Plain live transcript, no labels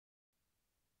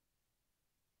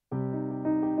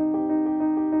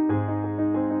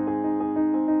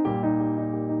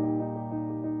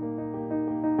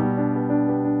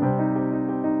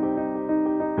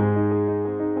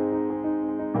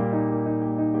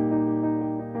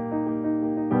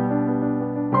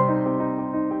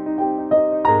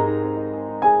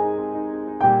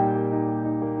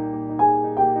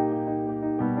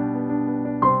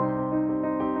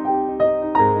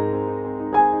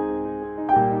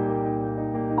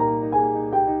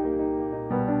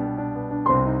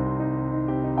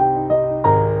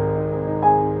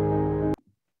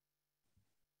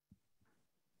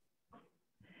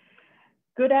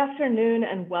afternoon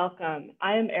and welcome.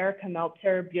 I am Erica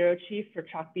Meltzer, Bureau Chief for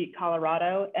Chalkbeat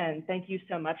Colorado, and thank you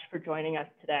so much for joining us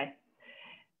today.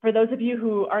 For those of you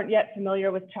who aren't yet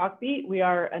familiar with Chalkbeat, we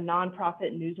are a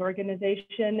nonprofit news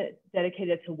organization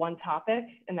dedicated to one topic,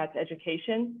 and that's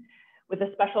education, with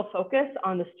a special focus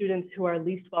on the students who are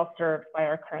least well served by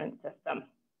our current system.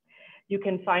 You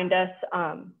can find us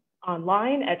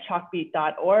online at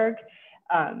chalkbeat.org.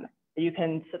 You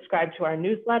can subscribe to our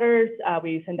newsletters.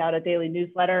 We send out a daily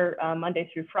newsletter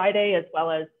Monday through Friday, as well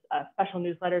as special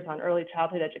newsletters on early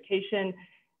childhood education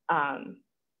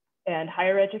and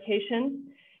higher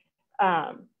education.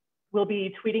 We'll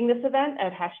be tweeting this event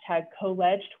at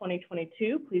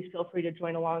 #CoLeg2022. Please feel free to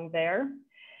join along there.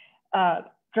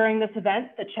 During this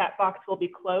event, the chat box will be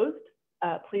closed.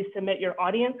 Please submit your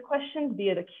audience questions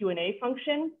via the Q&A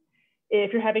function.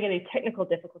 If you're having any technical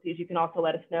difficulties, you can also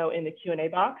let us know in the Q&A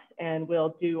box, and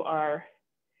we'll do our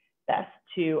best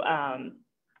to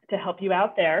help you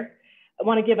out there. I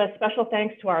want to give a special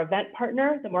thanks to our event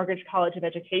partner, the Mortgage College of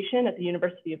Education at the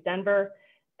University of Denver,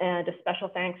 and a special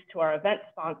thanks to our event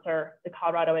sponsor, the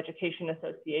Colorado Education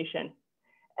Association.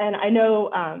 And I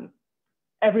know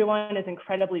everyone is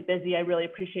incredibly busy. I really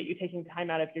appreciate you taking time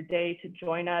out of your day to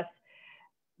join us.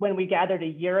 When we gathered a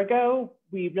year ago,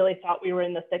 we really thought we were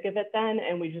in the thick of it then,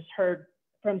 and we just heard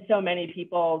from so many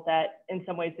people that in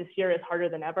some ways this year is harder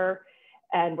than ever.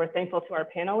 And we're thankful to our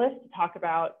panelists to talk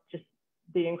about just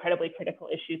the incredibly critical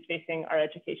issues facing our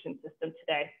education system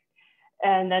today.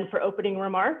 And then for opening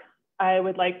remarks, I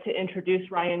would like to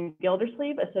introduce Ryan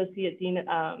Gildersleeve, Associate Dean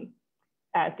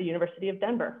at the University of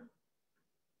Denver.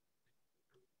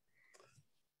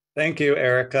 Thank you,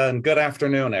 Erica, and good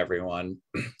afternoon, everyone.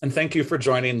 And thank you for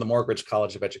joining the Mortgage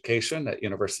College of Education at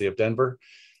University of Denver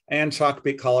and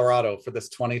Chalkbeat Colorado for this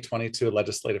 2022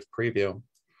 legislative preview.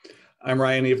 I'm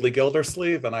Ryan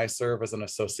Gildersleeve, and I serve as an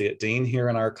Associate Dean here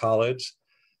in our college.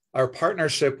 Our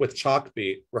partnership with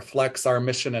Chalkbeat reflects our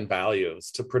mission and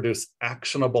values to produce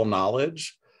actionable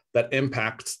knowledge that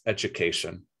impacts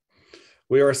education.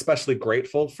 We are especially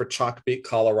grateful for Chalkbeat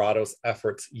Colorado's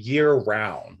efforts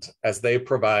year-round as they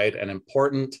provide an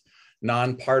important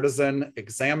nonpartisan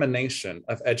examination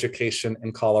of education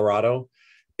in Colorado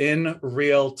in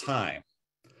real time.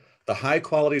 The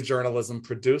high-quality journalism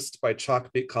produced by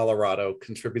Chalkbeat Colorado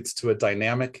contributes to a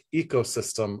dynamic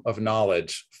ecosystem of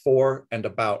knowledge for and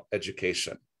about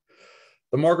education.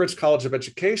 The Mortgage College of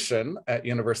Education at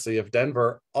University of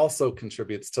Denver also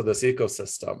contributes to this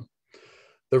ecosystem.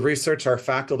 The research our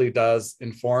faculty does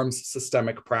informs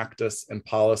systemic practice and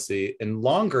policy in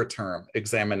longer-term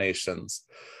examinations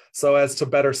so as to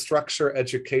better structure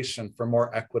education for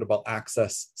more equitable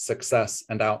access, success,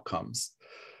 and outcomes.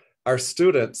 Our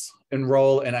students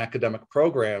enroll in academic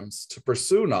programs to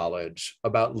pursue knowledge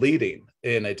about leading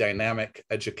in a dynamic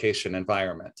education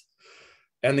environment.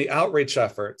 And the outreach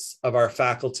efforts of our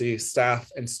faculty,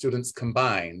 staff, and students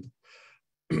combined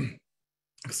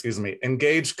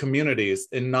engage communities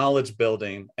in knowledge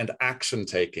building and action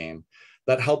taking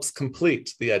that helps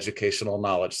complete the educational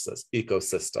knowledge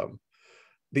ecosystem.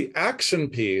 The action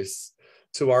piece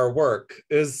to our work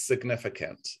is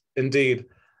significant. Indeed,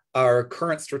 our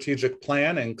current strategic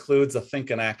plan includes a think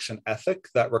and action ethic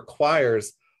that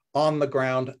requires on the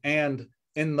ground and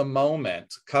in the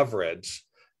moment coverage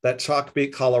that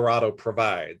Chalkbeat Colorado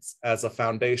provides as a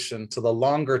foundation to the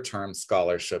longer term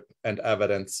scholarship and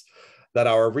evidence that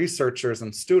our researchers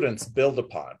and students build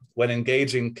upon when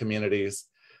engaging communities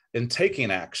in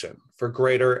taking action for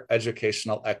greater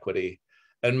educational equity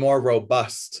and more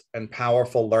robust and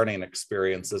powerful learning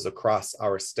experiences across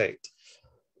our state.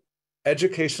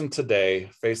 Education today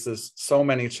faces so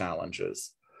many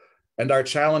challenges, and our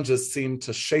challenges seem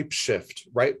to shapeshift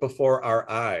right before our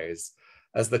eyes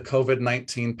as the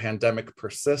COVID-19 pandemic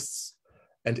persists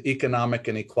and economic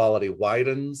inequality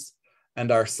widens and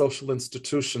our social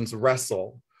institutions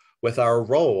wrestle with our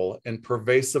role in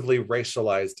pervasively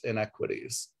racialized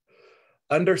inequities.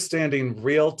 Understanding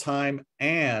real-time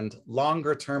and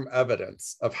longer-term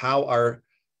evidence of how our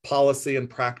policy and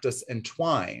practice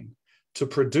entwine to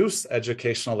produce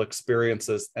educational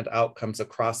experiences and outcomes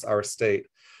across our state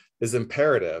is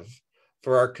imperative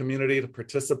for our community to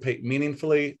participate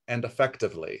meaningfully and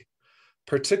effectively,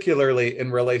 particularly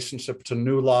in relationship to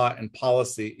new law and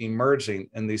policy emerging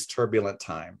in these turbulent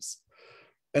times.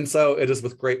 And so it is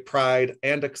with great pride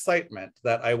and excitement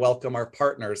that I welcome our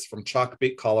partners from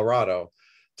Chalkbeat Colorado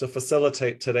to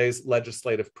facilitate today's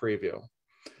legislative preview.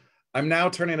 I'm now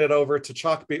turning it over to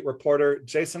Chalkbeat reporter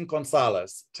Jason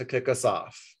Gonzales to kick us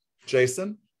off.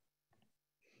 Jason?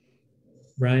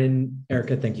 Ryan,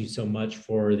 Erica, thank you so much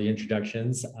for the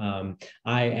introductions.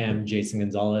 I am Jason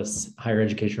Gonzales, higher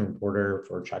education reporter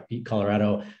for Chalkbeat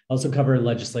Colorado. I also cover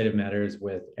legislative matters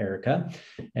with Erica,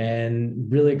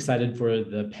 and really excited for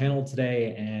the panel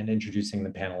today and introducing the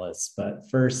panelists. But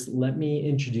first, let me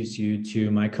introduce you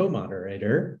to my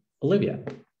co-moderator, Olivia.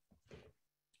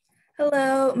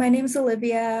 Hello, my name is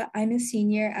Olivia. I'm a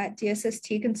senior at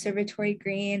DSST Conservatory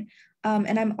Green.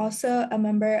 And I'm also a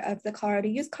member of the Colorado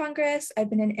Youth Congress. I've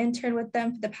been an intern with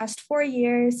them for the past 4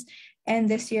 years, and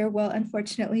this year will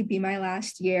unfortunately be my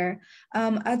last year.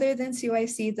 Other than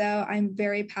CYC though, I'm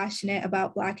very passionate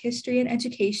about Black history and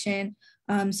education.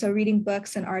 So reading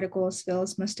books and articles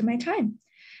fills most of my time.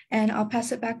 And I'll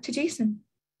pass it back to Jason.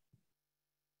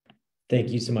 Thank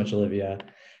you so much, Olivia.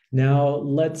 Now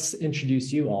let's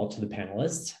introduce you all to the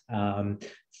panelists.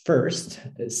 First,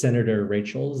 Senator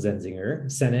Rachel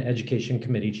Zenzinger, Senate Education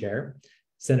Committee Chair,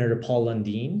 Senator Paul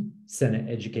Lundeen, Senate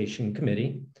Education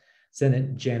Committee,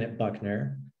 Senate Janet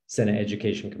Buckner, Senate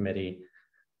Education Committee,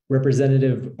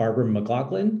 Representative Barbara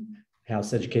McLachlan,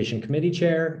 House Education Committee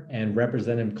Chair, and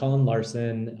Representative Colin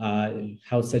Larson,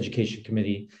 House Education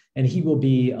Committee, and he will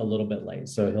be a little bit late,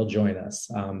 so he'll join us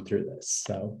through this.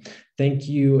 So thank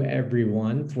you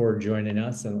everyone for joining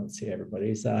us, and let's see,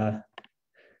 everybody's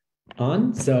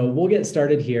on. So we'll get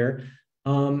started here.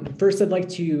 First, I'd like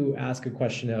to ask a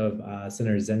question of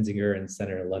Senator Zenzinger and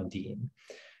Senator Lundeen.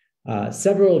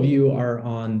 Several of you are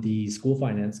on the School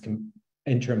Finance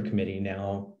Interim Committee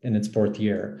now in its 4th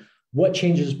year. What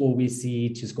changes will we see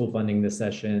to school funding this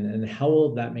session, and how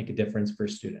will that make a difference for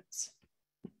students?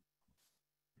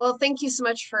 Well, thank you so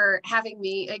much for having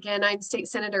me. Again, I'm State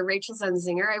Senator Rachel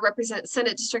Zenzinger. I represent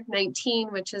Senate District 19,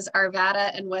 which is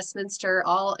Arvada and Westminster,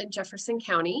 all in Jefferson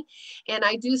County. And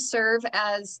I do serve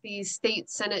as the State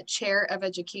Senate Chair of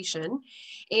Education.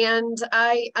 And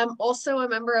I am also a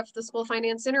member of the School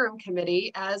Finance Interim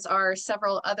Committee, as are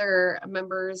several other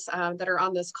members that are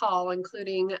on this call,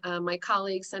 including my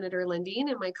colleague, Senator Lundeen,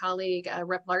 and my colleague,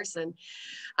 Rep. Larson.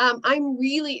 I'm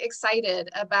really excited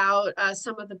about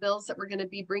some of the bills that we're going to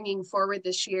be bringing forward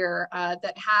this year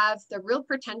that have the real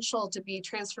potential to be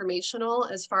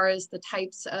transformational as far as the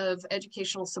types of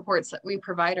educational supports that we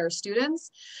provide our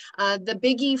students. The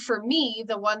biggie for me,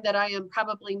 the one that I am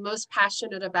probably most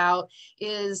passionate about,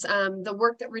 is the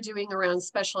work that we're doing around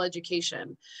special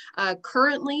education.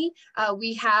 Currently,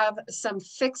 we have some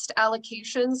fixed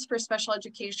allocations for special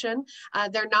education.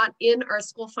 They're not in our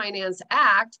School Finance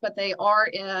Act, but they are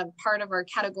part of our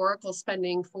categorical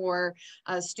spending for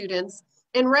students.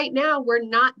 And right now, we're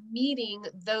not meeting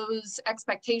those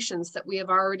expectations that we have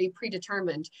already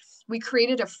predetermined. We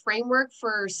created a framework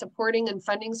for supporting and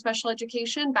funding special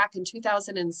education back in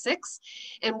 2006,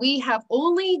 and we have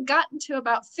only gotten to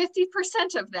about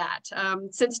 50% of that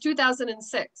since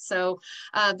 2006. So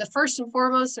the first and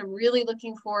foremost, I'm really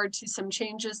looking forward to some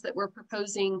changes that we're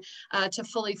proposing to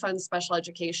fully fund special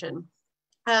education.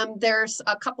 There's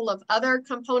a couple of other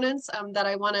components that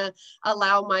I want to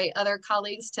allow my other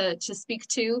colleagues to speak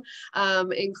to,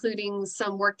 including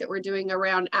some work that we're doing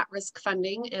around at-risk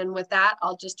funding. And with that,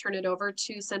 I'll just turn it over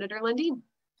to Senator Lundeen.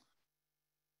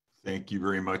 Thank you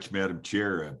very much, Madam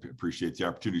Chair. I appreciate the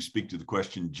opportunity to speak to the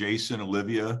question. Jason,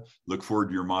 Olivia, look forward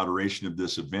to your moderation of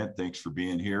this event. Thanks for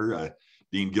being here.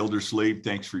 Dean Gildersleeve,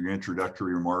 thanks for your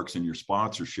introductory remarks and your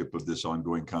sponsorship of this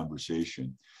ongoing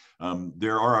conversation.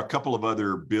 There are a couple of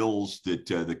other bills that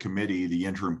the committee, the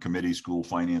interim committee, School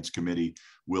Finance Committee,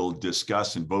 will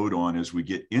discuss and vote on as we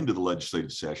get into the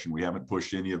legislative session. We haven't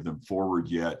pushed any of them forward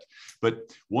yet. But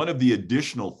one of the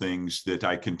additional things that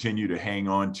I continue to hang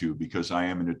on to, because I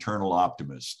am an eternal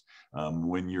optimist,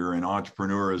 when you're an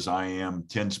entrepreneur, as I am,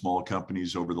 10 small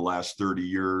companies over the last 30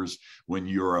 years, when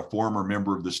you're a former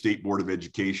member of the State Board of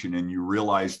Education and you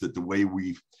realize that the way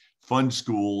we fund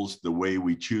schools, the way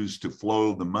we choose to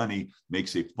flow the money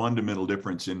makes a fundamental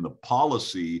difference in the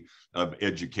policy of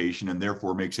education, and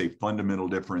therefore makes a fundamental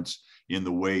difference in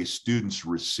the way students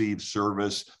receive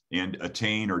service and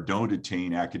attain or don't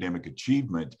attain academic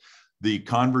achievement. The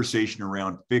conversation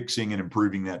around fixing and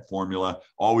improving that formula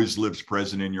always lives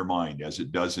present in your mind, as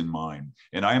it does in mine.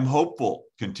 And I am hopeful,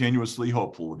 continuously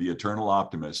hopeful, the eternal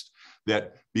optimist,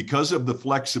 that because of the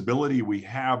flexibility we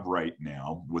have right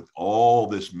now with all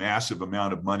this massive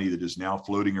amount of money that is now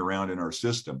floating around in our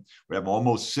system, we have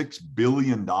almost $6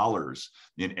 billion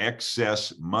in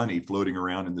excess money floating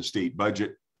around in the state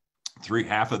budget.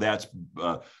 Half of that's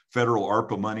federal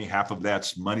ARPA money, half of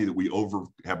that's money that we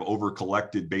have over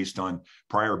collected based on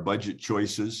prior budget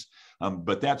choices.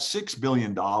 But that $6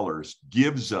 billion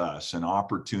gives us an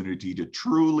opportunity to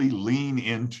truly lean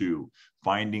into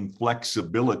finding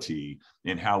flexibility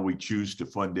in how we choose to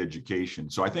fund education.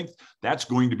 So I think that's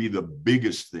going to be the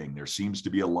biggest thing. There seems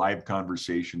to be a live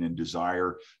conversation and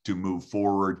desire to move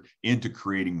forward into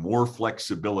creating more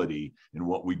flexibility in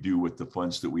what we do with the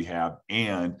funds that we have,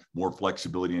 and more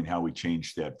flexibility in how we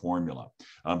change that formula.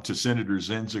 To Senator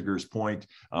Zenzinger's point,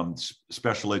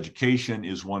 special education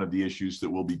is one of the issues that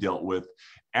will be dealt with.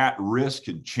 At risk,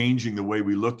 and changing the way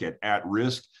we look at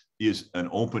risk is an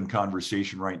open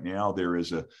conversation right now. There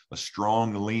is a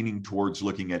strong leaning towards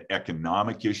looking at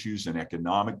economic issues and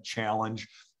economic challenge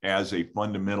as a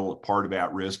fundamental part of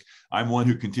at risk. I'm one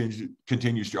who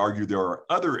continues to argue there are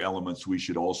other elements we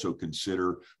should also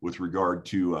consider with regard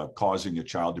to causing a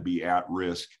child to be at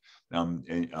risk,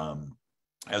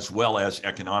 as well as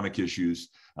economic issues.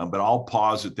 But I'll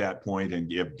pause at that point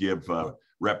and give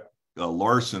Rep.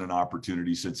 Larson an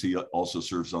opportunity, since he also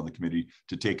serves on the committee,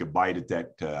 to take a bite at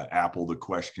that apple, the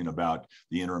question about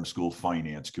the interim school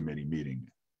finance committee meeting.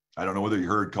 I don't know whether you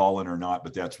heard Colin or not,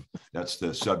 but that's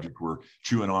the subject we're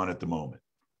chewing on at the moment.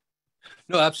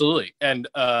 No, absolutely. And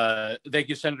thank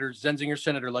you, Senator Zenzinger,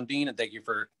 Senator Lundeen, and thank you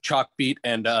for Chalkbeat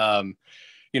and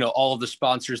all of the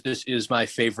sponsors. This is my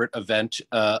favorite event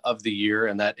of the year,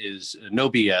 and that is no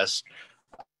BS.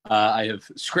 I have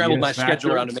scrambled my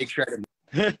schedule around to make sure I can.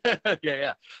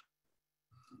 Yeah.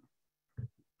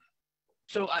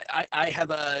 So I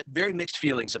have very mixed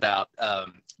feelings about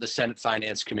the Senate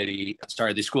Finance Committee,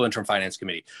 the School Interim Finance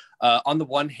Committee. On the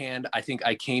one hand, I think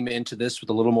I came into this with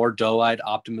a little more doe-eyed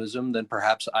optimism than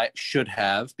perhaps I should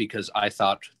have, because I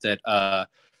thought that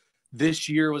this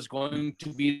year was going to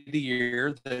be the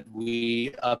year that we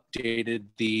updated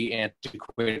the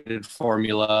antiquated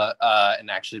formula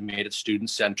and actually made it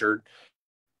student-centered.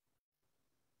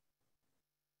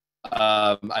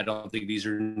 I don't think these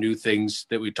are new things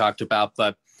that we talked about,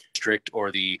 but district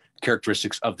or the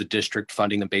characteristics of the district,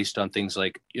 funding them based on things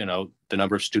like, the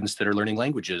number of students that are learning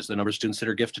languages, the number of students that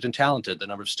are gifted and talented, the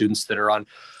number of students that are on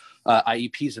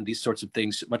IEPs and these sorts of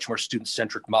things, much more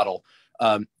student-centric model.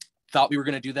 Thought we were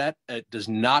going to do that. It does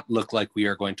not look like we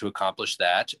are going to accomplish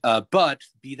that, but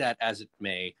be that as it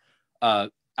may, I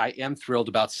am thrilled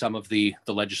about some of the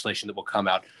legislation that will come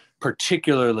out,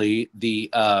 particularly the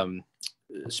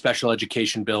special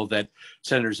education bill that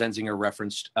Senator Zenzinger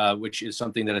referenced, which is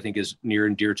something that I think is near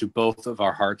and dear to both of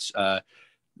our hearts. Senator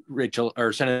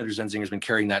Zenzinger has been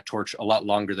carrying that torch a lot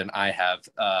longer than I have,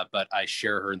 but I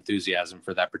share her enthusiasm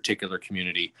for that particular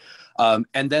community.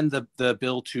 And then the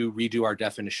bill to redo our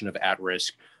definition of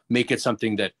at-risk, make it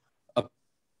something that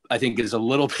I think is a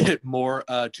little bit more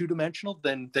two-dimensional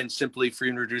than simply free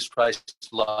and reduced price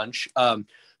lunch. So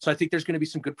I think there's going to be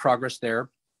some good progress there.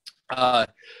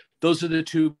 Those are the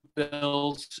two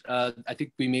bills. I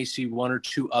think we may see one or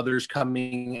two others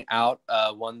coming out,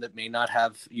 one that may not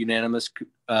have unanimous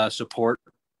support,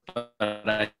 but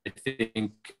I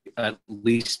think at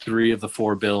least three of the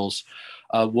four bills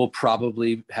will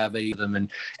probably have them.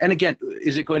 And again,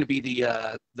 is it going to be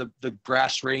the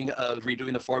brass ring of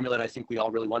redoing the formula that I think we all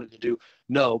really wanted to do?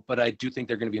 No, but I do think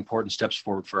they're going to be important steps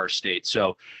forward for our state.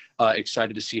 So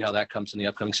excited to see how that comes in the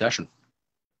upcoming session.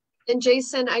 And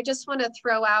Jason, I just want to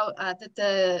throw out that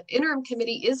the interim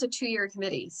committee is a 2-year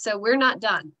committee, so we're not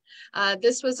done.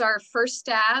 This was our first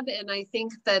stab, and I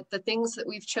think that the things that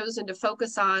we've chosen to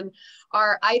focus on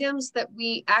are items that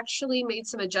we actually made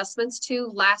some adjustments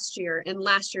to last year in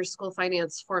last year's school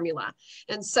finance formula.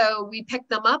 And so we picked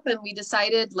them up and we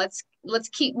decided let's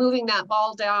keep moving that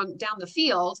ball down the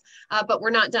field, but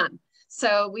we're not done.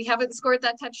 So we haven't scored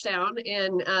that touchdown,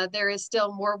 and there is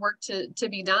still more work to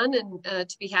be done and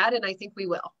to be had, and I think we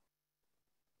will.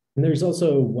 And there's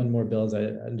also one more bill, as I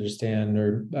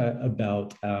understand,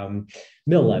 about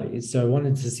mill levies. So I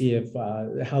wanted to see if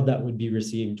how that would be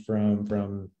received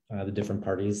from the different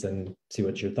parties and see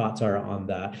what your thoughts are on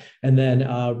that. And then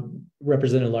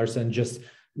Representative Larson, just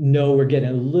know we're getting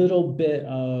a little bit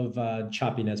of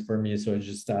choppiness for me. So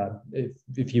just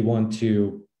if you want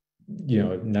to,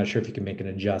 not sure if you can make an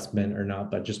adjustment or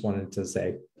not, but just wanted to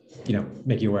say,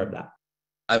 make you aware of that.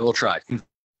 I will try.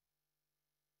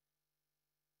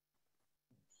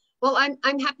 Well,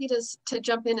 I'm happy to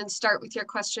jump in and start with your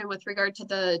question with regard to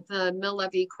the mill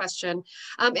levy question.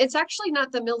 It's actually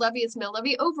not the mill levy, it's mill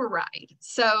levy override.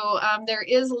 So there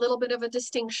is a little bit of a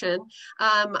distinction.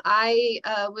 I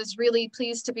was really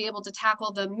pleased to be able to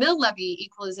tackle the mill levy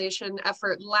equalization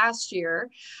effort last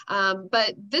year.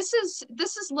 But this is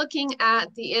looking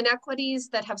at the inequities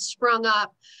that have sprung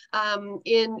up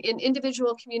in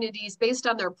individual communities based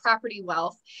on their property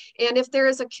wealth. And if there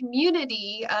is a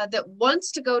community that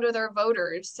wants to go to their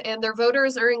voters and their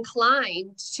voters are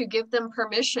inclined to give them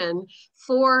permission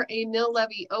for a mill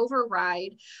levy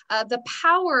override, the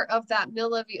power of that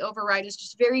mill levy override is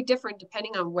just very different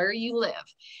depending on where you live.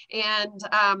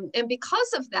 And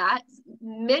because of that,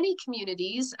 many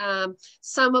communities,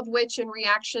 some of which in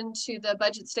reaction to the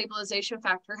budget stabilization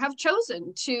factor, have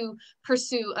chosen to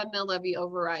pursue a mill levy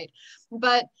override.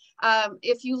 But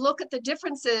if you look at the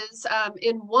differences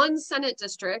in one Senate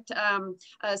district,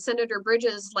 Senator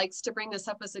Bridges likes to bring this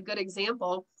up as a good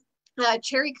example.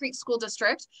 Cherry Creek School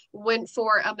District went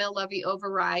for a mill levy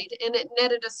override, and it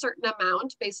netted a certain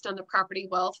amount based on the property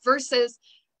wealth versus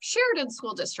Sheridan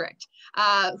School District,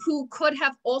 who could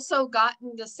have also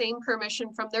gotten the same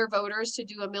permission from their voters to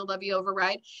do a mill levy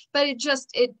override, but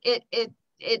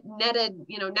it netted,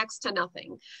 next to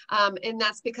nothing. And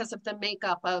that's because of the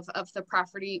makeup of the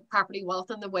property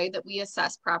wealth and the way that we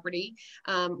assess property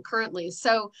currently.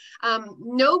 So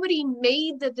nobody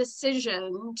made the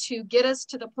decision to get us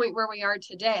to the point where we are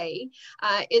today.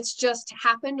 It's just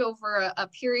happened over a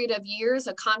period of years,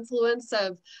 a confluence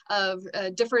of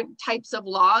different types of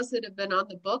laws that have been on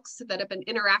the books that have been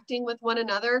interacting with one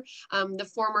another, the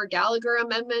former Gallagher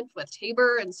Amendment with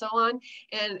Tabor and so on.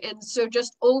 And so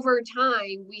just over time,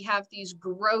 we have these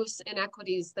gross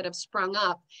inequities that have sprung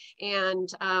up.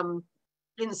 And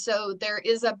so there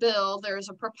is a bill, there's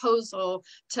a proposal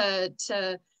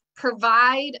to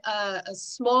provide a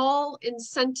small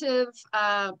incentive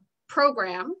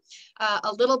program,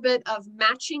 a little bit of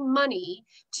matching money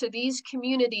to these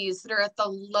communities that are at the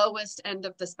lowest end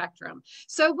of the spectrum.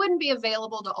 So it wouldn't be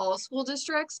available to all school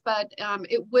districts, but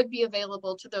it would be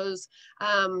available to those.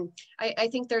 I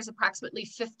think there's approximately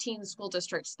 15 school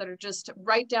districts that are just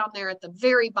right down there at the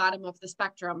very bottom of the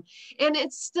spectrum. And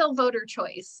it's still voter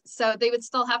choice. So they would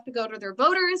still have to go to their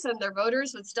voters, and their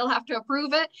voters would still have to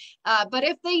approve it. But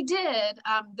if they did,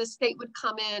 the state would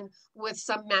come in with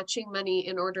some matching money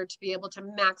in order to be able to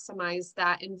maximize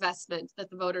that investment that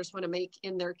the voters want to make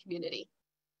in their community.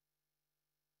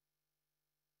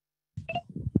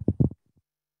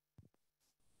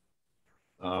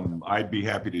 I'd be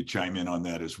happy to chime in on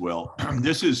that as well.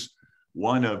 This is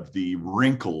one of the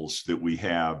wrinkles that we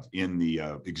have in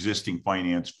the existing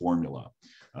finance formula.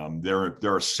 There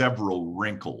are several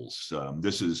wrinkles.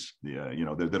 This is,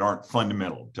 that aren't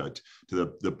fundamental. To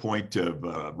the point of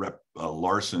Rep.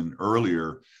 Larson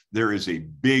earlier, there is a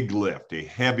big lift, a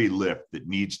heavy lift that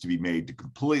needs to be made to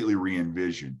completely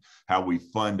re-envision how we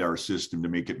fund our system to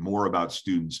make it more about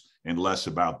students and less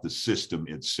about the system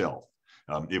itself.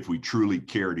 If we truly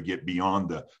care to get beyond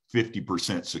the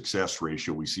 50% success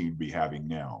ratio we seem to be having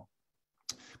now.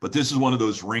 But this is one of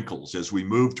those wrinkles. As we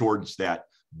move towards that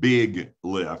big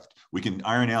lift, we can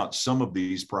iron out some of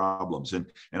these problems. And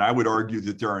I would argue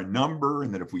that there are a number,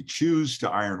 and that if we choose to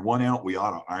iron one out, we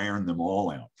ought to iron them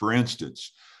all out. For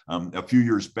instance, a few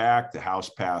years back, the House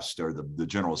passed, or the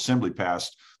General Assembly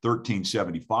passed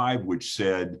 1375, which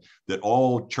said that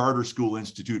all charter school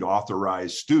institute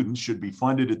authorized students should be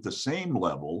funded at the same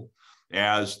level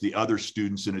as the other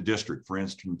students in a district. For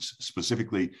instance,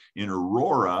 specifically in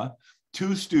Aurora,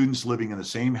 2 students living in the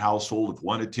same household, if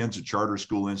one attends a charter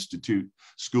school institute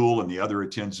school and the other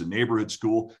attends a neighborhood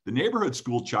school, the neighborhood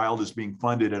school child is being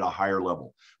funded at a higher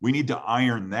level. We need to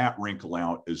iron that wrinkle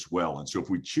out as well. And so if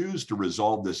we choose to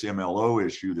resolve this MLO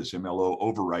issue, this MLO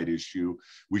override issue,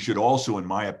 we should also, in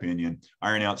my opinion,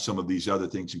 iron out some of these other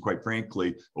things and, quite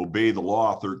frankly, obey the law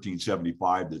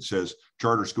 1375 that says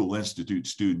charter school institute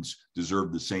students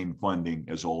deserve the same funding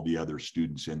as all the other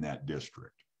students in that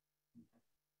district.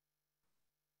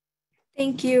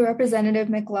 Thank you, Representative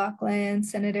McLachlan,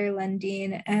 Senator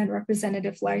Lundeen, and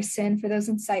Representative Larson for those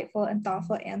insightful and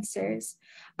thoughtful answers.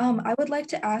 I would like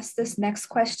to ask this next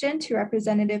question to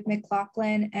Representative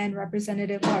McLachlan and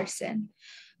Representative Larson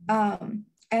and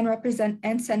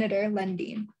Senator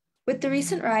Lundeen. With the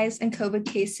recent rise in COVID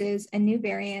cases and new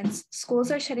variants, schools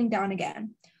are shutting down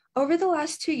again. Over the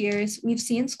last 2 years, we've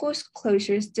seen school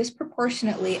closures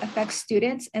disproportionately affect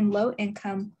students in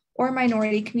low-income or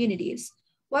minority communities.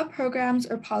 What programs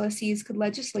or policies could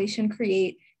legislation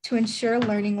create to ensure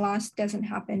learning loss doesn't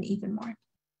happen even more?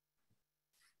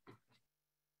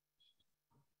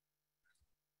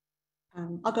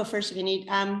 I'll go first if you need.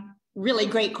 Really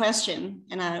great question.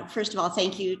 And first of all,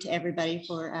 thank you to everybody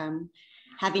for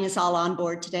having us all on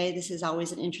board today. This is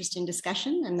always an interesting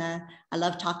discussion, and I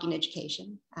love talking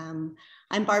education.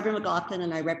 I'm Barbara McLachlan,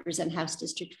 and I represent House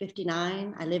District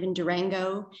 59. I live in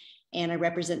Durango, and I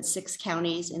represent 6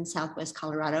 counties in Southwest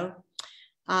Colorado,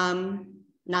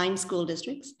 9 school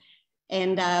districts.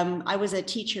 And I was a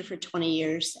teacher for 20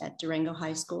 years at Durango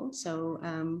High School. So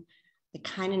I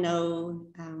kind of know,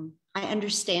 I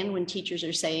understand when teachers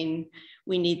are saying,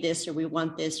 we need this, or we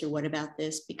want this, or what about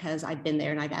this? Because I've been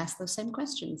there and I've asked those same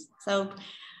questions. So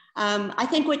I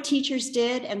think what teachers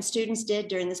did and students did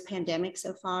during this pandemic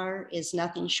so far is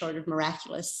nothing short of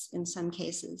miraculous in some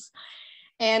cases.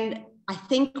 And I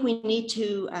think we need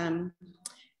to,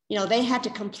 you know, they had to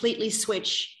completely switch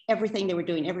everything they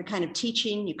were doing, every kind of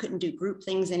teaching. You couldn't do group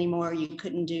things anymore. You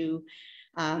couldn't do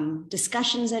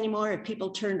discussions anymore. If people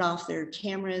turned off their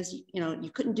cameras, you know, you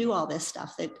couldn't do all this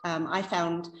stuff that I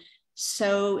found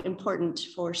so important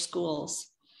for schools,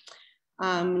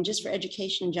 just for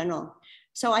education in general.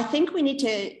 So I think we need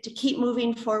to keep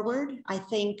moving forward. I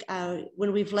think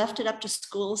when we've left it up to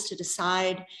schools to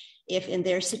decide if in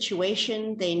their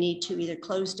situation they need to either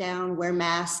close down, wear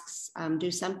masks,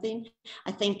 do something,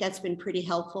 I think that's been pretty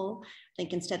helpful. I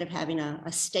think instead of having a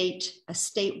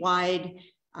statewide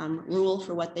rule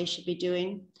for what they should be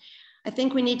doing, I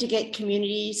think we need to get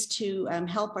communities to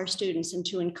help our students and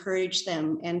to encourage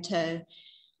them, and to,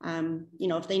 you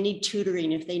know, if they need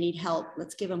tutoring, if they need help,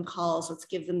 let's give them calls, let's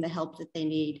give them the help that they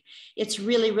need. It's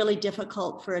really, really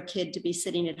difficult for a kid to be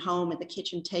sitting at home at the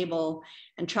kitchen table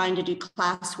and trying to do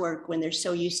classwork when they're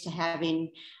so used to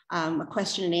having a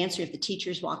question and answer if the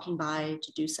teacher's walking by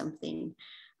to do something.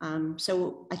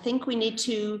 So I think we need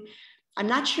to, I'm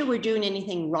not sure we're doing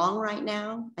anything wrong right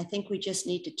now. I think we just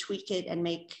need to tweak it and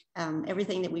make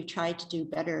everything that we've tried to do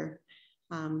better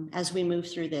as we move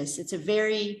through this. It's a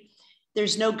very,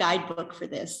 there's no guidebook for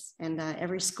this, and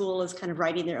every school is kind of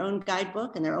writing their own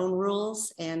guidebook and their own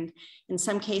rules, and in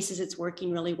some cases it's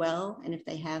working really well, and if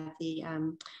they have the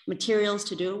materials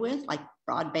to do it with, like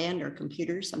broadband or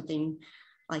computers, something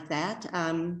like that,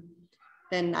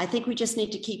 then I think we just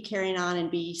need to keep carrying on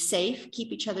and be safe,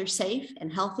 keep each other safe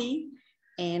and healthy,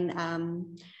 and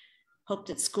hope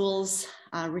that schools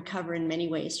recover in many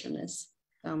ways from this.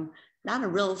 Not a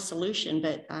real solution,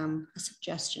 but a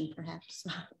suggestion perhaps.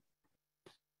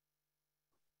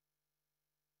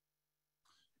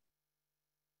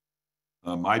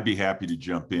 I'd be happy to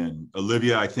jump in.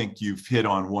 Olivia, I think you've hit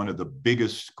on one of the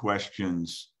biggest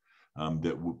questions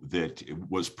that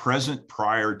was present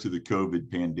prior to the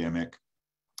COVID pandemic,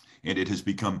 and it has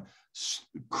become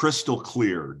crystal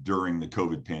clear during the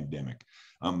COVID pandemic.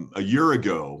 A year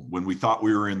ago, when we thought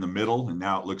we were in the middle, and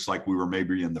now it looks like we were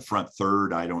maybe in the front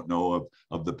third, I don't know,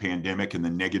 of the pandemic and the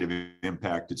negative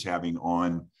impact it's having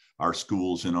on our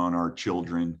schools and on our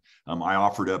children, I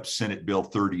offered up Senate Bill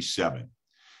 37,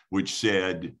 which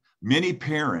said many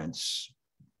parents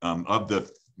of the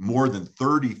more than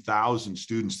 30,000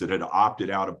 students that had opted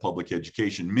out of public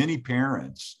education, many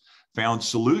parents found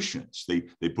solutions.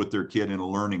 They put their kid in a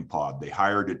learning pod, they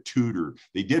hired a tutor,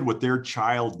 they did what their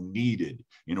child needed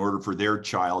in order for their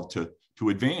child to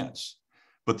advance.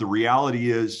 But the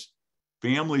reality is,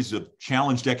 families of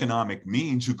challenged economic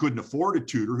means who couldn't afford a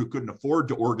tutor, who couldn't afford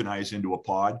to organize into a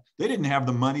pod, they didn't have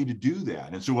the money to do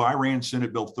that. And so I ran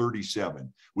Senate Bill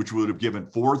 37, which would have given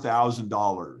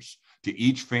 $4,000 to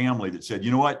each family that said,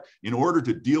 you know what, in order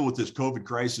to deal with this COVID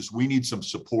crisis, we need some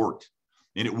support.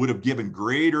 And it would have given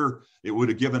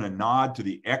a nod to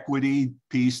the equity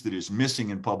piece that is missing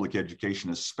in public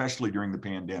education, especially during the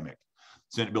pandemic.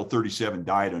 Senate Bill 37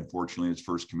 died, unfortunately, in its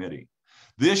first committee.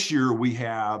 This year, we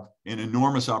have an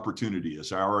enormous opportunity,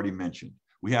 as I already mentioned.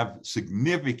 We have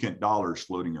significant dollars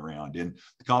floating around, and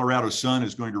the Colorado Sun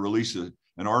is going to release an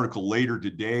article later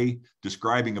today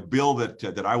describing a bill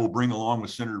that I will bring along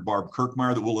with Senator Barb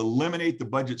Kirkmeyer that will eliminate the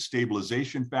budget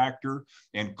stabilization factor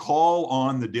and call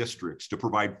on the districts to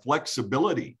provide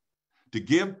flexibility to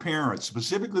give parents,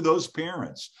 specifically those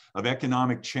parents of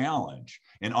economic challenge,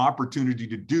 an opportunity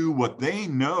to do what they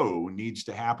know needs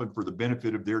to happen for the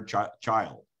benefit of their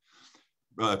child.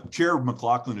 Chair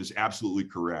McLachlan is absolutely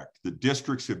correct. The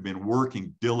districts have been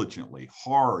working diligently,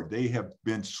 hard. They have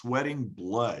been sweating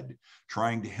blood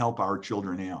trying to help our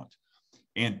children out.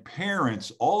 And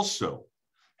parents also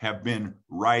have been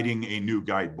writing a new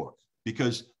guidebook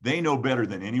because they know better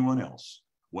than anyone else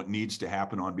what needs to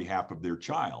happen on behalf of their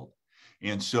child.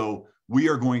 And so we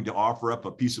are going to offer up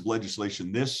a piece of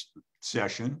legislation this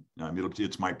session.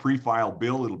 It's my pre-filed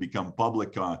bill. It'll become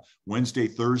public Wednesday,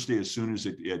 Thursday, as soon as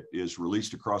it is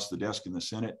released across the desk in the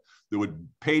Senate, that would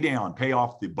pay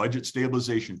off the budget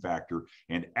stabilization factor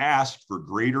and ask for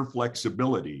greater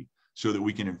flexibility so that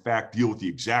we can, in fact, deal with the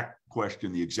exact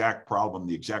question, the exact problem,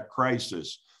 the exact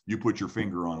crisis you put your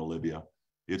finger on, Olivia.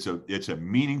 It's a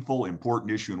meaningful,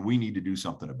 important issue, and we need to do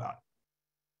something about it.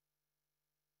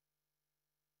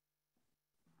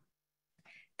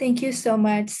 Thank you so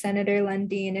much, Senator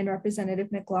Lundeen and Representative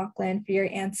McLachlan, for your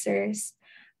answers.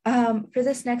 For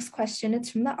this next question,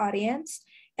 it's from the audience,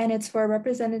 and it's for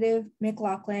Representative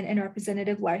McLachlan and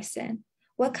Representative Larson.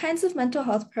 What kinds of mental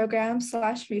health programs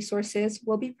 / resources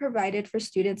will be provided for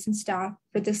students and staff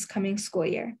for this coming school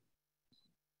year?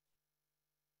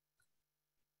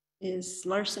 Is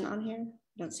Larson on here?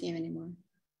 I don't see him anymore.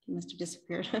 He must have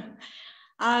disappeared.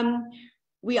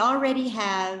 We already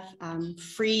have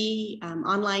free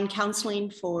online counseling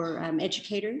for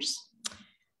educators.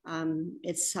 You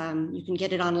can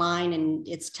get it online, and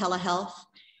it's telehealth.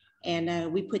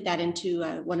 And we put that into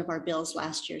one of our bills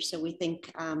last year. So we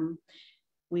think,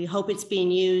 we hope it's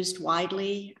being used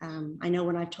widely. I know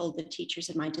when I've told the teachers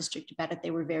in my district about it,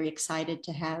 they were very excited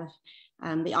to have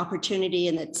the opportunity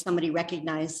and that somebody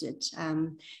recognized it.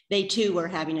 They too were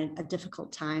having a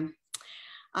difficult time.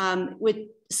 With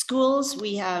schools,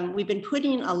 we've been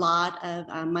putting a lot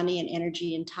of money and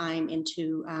energy and time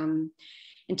into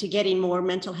getting more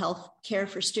mental health care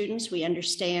for students. We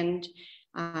understand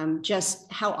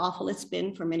just how awful it's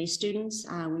been for many students.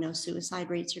 We know suicide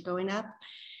rates are going up.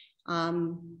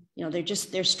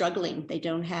 They're struggling. They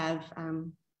don't have,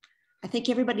 I think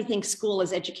everybody thinks school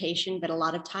is education, but a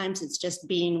lot of times it's just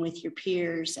being with your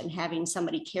peers and having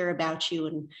somebody care about you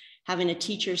and having a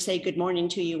teacher say good morning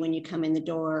to you when you come in the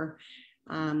door.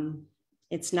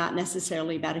 It's not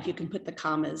necessarily about if you can put the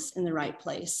commas in the right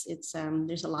place.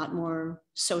 There's a lot more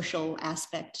social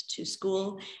aspect to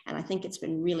school, and I think it's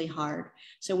been really hard.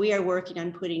 So we are working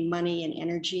on putting money and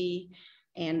energy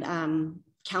and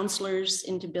counselors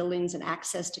into buildings and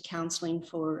access to counseling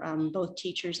for both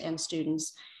teachers and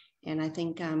students. And I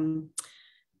think,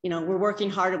 we're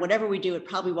working hard at whatever we do. It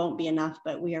probably won't be enough,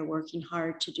 but we are working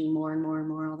hard to do more and more and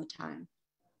more all the time.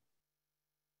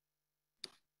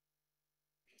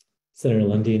 Senator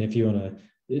Lundeen,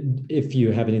 if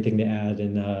you have anything to add,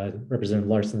 and Representative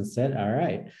Larson said, all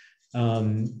right.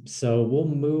 So we'll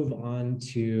move on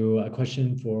to a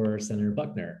question for Senator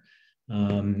Buckner.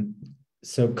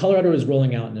 So Colorado is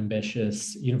rolling out an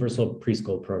ambitious universal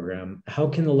preschool program. How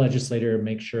can the legislator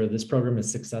make sure this program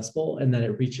is successful and that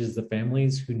it reaches the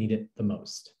families who need it the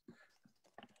most?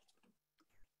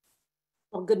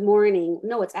 Well, good morning.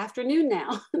 No, it's afternoon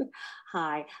now.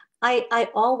 Hi. I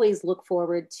always look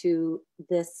forward to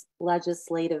this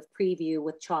legislative preview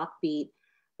with Chalkbeat.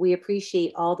 We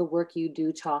appreciate all the work you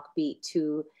do, Chalkbeat,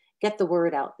 to get the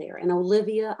word out there. And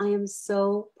Olivia, I am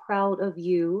so proud of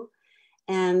you.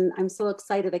 And I'm so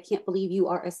excited. I can't believe you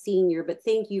are a senior, but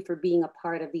thank you for being a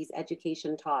part of these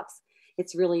education talks.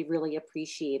 It's really, really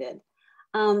appreciated.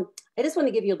 I just want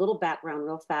to give you a little background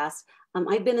real fast.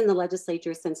 I've been in the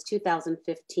legislature since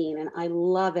 2015, and I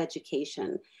love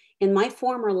education. In my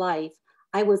former life,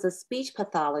 I was a speech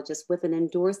pathologist with an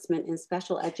endorsement in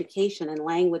special education and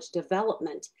language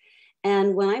development.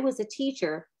 And when I was a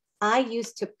teacher, I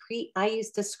used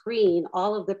to screen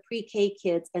all of the pre-K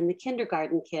kids and the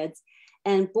kindergarten kids.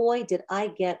 And boy, did I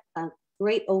get a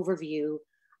great overview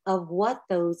of what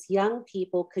those young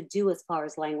people could do as far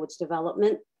as language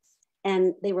development.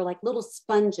 And they were like little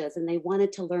sponges, and they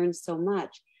wanted to learn so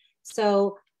much.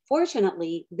 So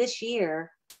fortunately, this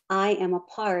year, I am a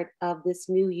part of this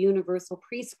new universal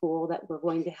preschool that we're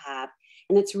going to have,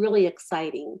 and it's really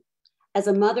exciting. As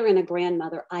a mother and a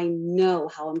grandmother, I know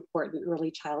how important early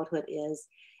childhood is,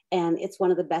 and it's one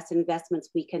of the best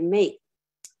investments we can make.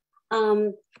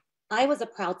 I was a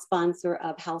proud sponsor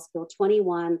of House Bill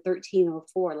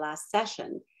 21-1304 last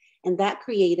session, and that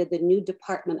created the new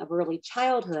Department of Early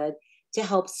Childhood to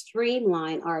help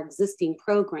streamline our existing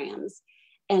programs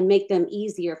and make them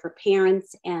easier for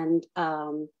parents and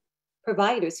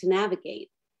providers to navigate.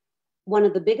 One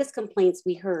of the biggest complaints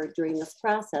we heard during this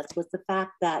process was the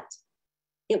fact that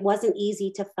it wasn't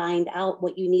easy to find out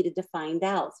what you needed to find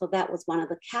out. So that was one of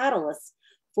the catalysts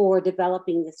for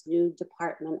developing this new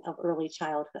Department of Early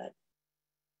Childhood.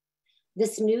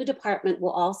 This new department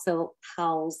will also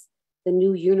house the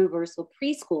new universal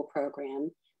preschool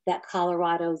program that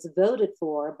Colorado's voted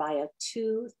for by a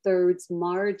 2/3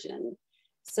 margin.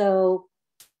 So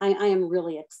I am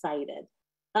really excited.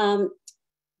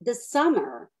 This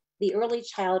summer, the Early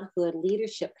Childhood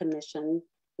Leadership Commission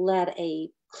led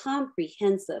a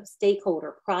comprehensive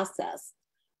stakeholder process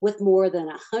with more than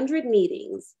 100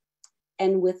 meetings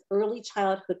and with early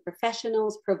childhood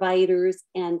professionals, providers,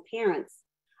 and parents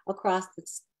across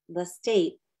the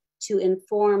state to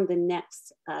inform the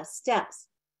next steps.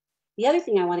 The other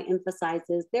thing I want to emphasize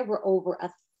is there were over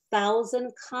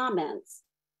 1,000 comments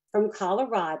from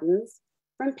Coloradans,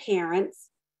 from parents,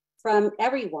 from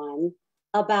everyone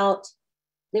about,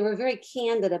 they were very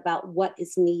candid about what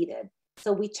is needed.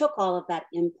 So we took all of that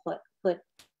input,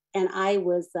 and I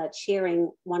was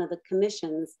chairing one of the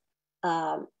commissions,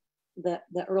 the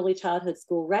early childhood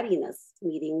school readiness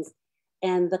meetings,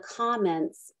 and the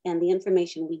comments and the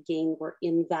information we gained were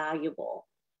invaluable.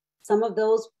 Some of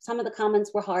the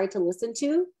comments were hard to listen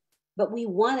to, but we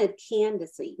wanted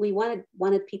candidacy. We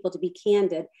wanted people to be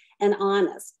candid and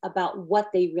honest about what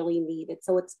they really needed.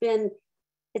 So it's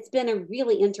been a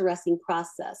really interesting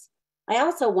process. I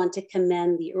also want to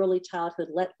commend the Early Childhood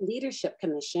Leadership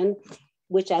Commission,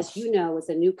 which, as you know, is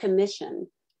a new commission.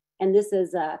 And this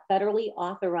is a federally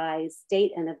authorized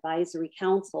state and advisory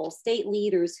council, state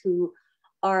leaders who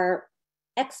are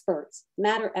experts,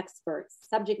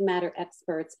 subject matter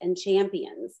experts, and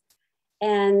champions.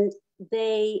 And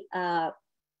they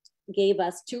gave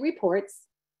us 2 reports.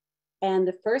 And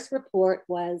the first report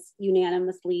was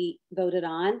unanimously voted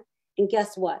on. And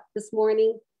guess what? This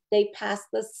morning, they passed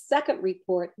the second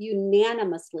report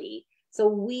unanimously. So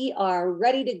we are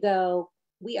ready to go.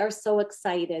 We are so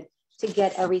excited to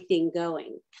get everything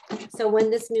going. So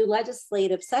when this new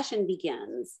legislative session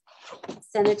begins,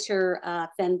 Senator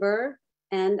Fenberg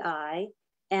and I,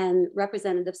 and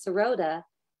Representative Sirota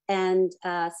and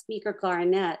Speaker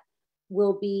Garnett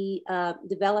will be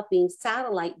developing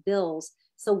satellite bills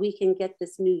so we can get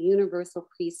this new universal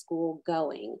preschool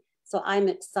going. So I'm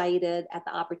excited at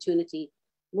the opportunity.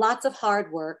 Lots of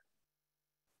hard work.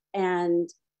 And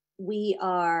we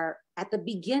are at the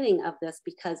beginning of this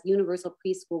because universal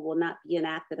preschool will not be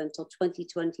enacted until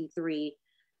 2023.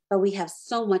 But we have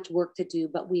so much work to do,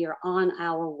 but we are on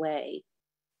our way.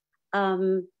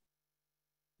 The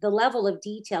level of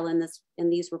detail in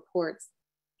these reports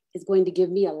is going to give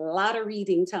me a lot of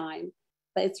reading time,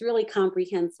 but it's really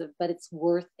comprehensive, but it's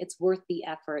worth the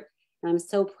effort. And I'm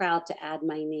so proud to add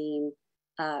my name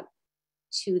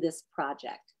to this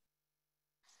project.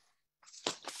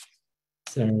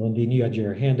 Senator Lundeen, you had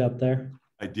your hand up there.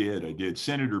 I did.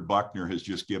 Senator Buckner has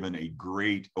just given a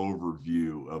great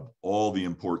overview of all the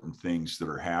important things that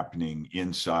are happening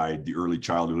inside the early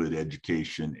childhood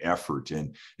education effort.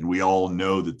 And we all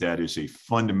know that is a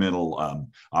fundamental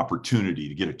opportunity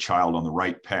to get a child on the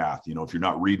right path. You know, if you're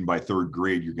not reading by 3rd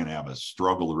grade, you're going to have a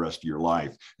struggle the rest of your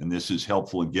life. And this is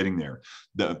helpful in getting there.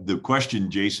 The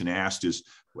question Jason asked is,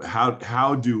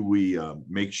 how do we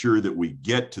make sure that we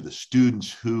get to the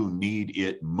students who need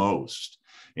it most?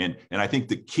 And I think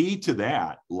the key to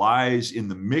that lies in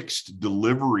the mixed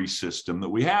delivery system that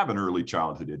we have in early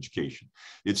childhood education.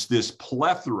 It's this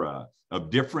plethora of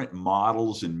different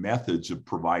models and methods of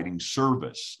providing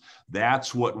service.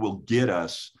 That's what will get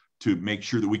us to make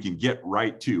sure that we can get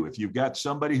right to. If you've got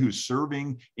somebody who's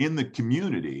serving in the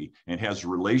community and has a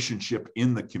relationship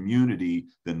in the community,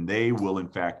 then they will in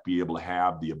fact be able to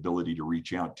have the ability to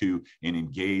reach out to and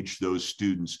engage those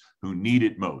students who need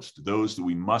it most, those that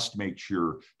we must make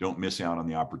sure don't miss out on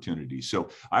the opportunity. So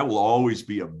I will always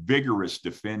be a vigorous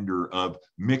defender of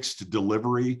mixed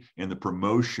delivery and the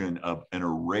promotion of an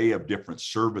array of different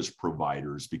service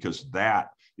providers, because that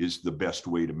is the best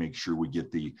way to make sure we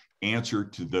get the answer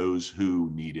to those who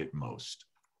need it most.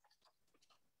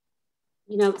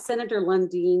 You know, Senator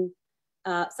Lundeen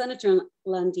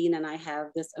and I have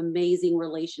this amazing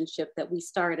relationship that we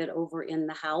started over in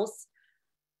the House.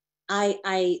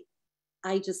 I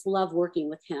just love working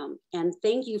with him. And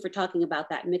thank you for talking about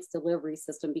that mixed delivery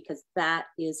system, because that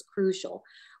is crucial.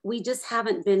 We just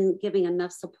haven't been giving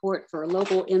enough support for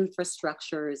local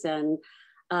infrastructures and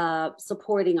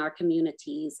supporting our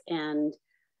communities. And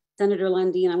Senator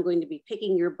Lundeen, I'm going to be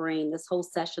picking your brain this whole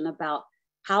session about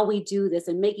how we do this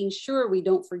and making sure we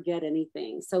don't forget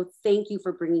anything. So thank you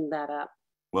for bringing that up.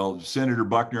 Well, Senator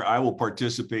Buckner, I will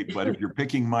participate, but if you're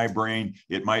picking my brain,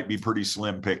 it might be pretty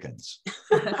slim pickings.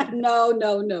 No,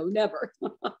 never.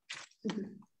 Well,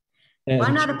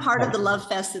 I'm not a part of the love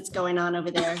fest that's going on over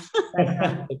there.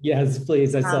 Yes,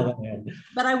 please, I saw that hand.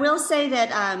 But I will say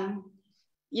that,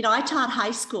 you know, I taught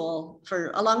high school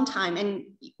for a long time, and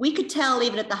we could tell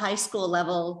even at the high school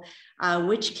level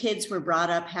which kids were brought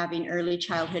up having early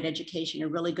childhood education, a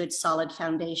really good solid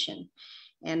foundation.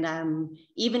 And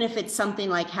even if it's something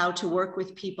like how to work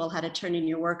with people, how to turn in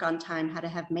your work on time, how to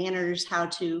have manners, how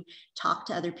to talk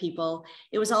to other people,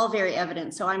 it was all very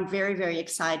evident. So I'm very, very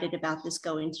excited about this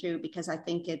going through, because I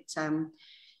think it's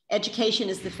education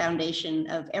is the foundation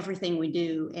of everything we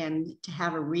do. And to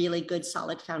have a really good,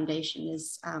 solid foundation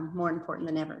is more important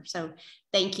than ever. So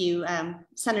thank you,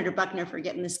 Senator Buckner, for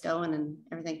getting this going and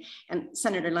everything. And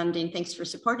Senator Lundeen, thanks for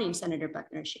supporting Senator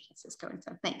Buckner as she gets this going.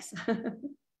 So thanks.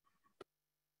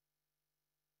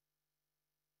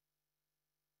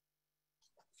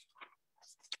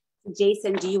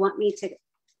 Jason, do you want me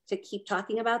to keep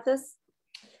talking about this?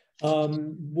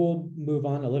 We'll move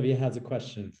on. Olivia has a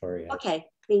question for you. Okay,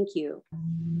 thank you.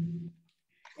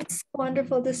 It's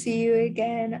wonderful to see you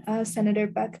again, Senator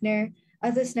Buckner.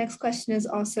 This next question is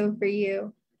also for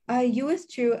you. You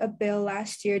withdrew a bill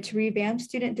last year to revamp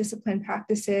student discipline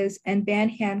practices and ban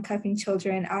handcuffing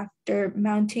children after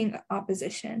mounting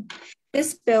opposition.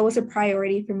 This bill was a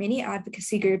priority for many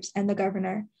advocacy groups and the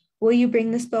governor. Will you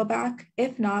bring this bill back?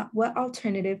 If not, what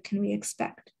alternative can we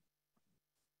expect?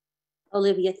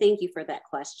 Olivia, thank you for that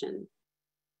question.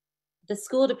 The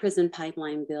school to prison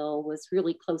pipeline bill was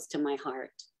really close to my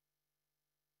heart.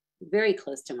 Very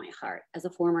close to my heart as a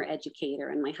former educator,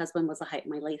 and my late husband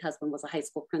was a high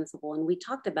school principal, and we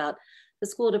talked about the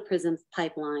school to prison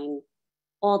pipeline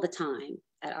all the time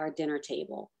at our dinner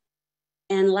table.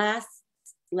 And last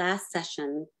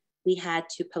session, we had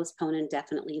to postpone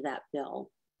indefinitely that bill.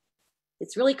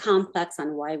 It's really complex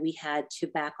on why we had to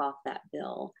back off that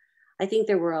bill. I think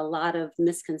there were a lot of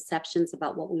misconceptions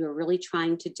about what we were really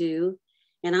trying to do,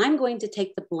 and I'm going to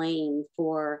take the blame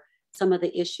for some of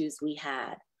the issues we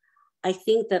had. I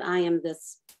think that I am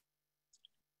this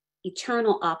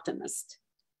eternal optimist.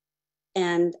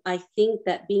 And I think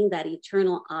that being that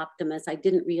eternal optimist, I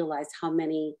didn't realize how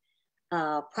many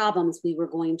problems we were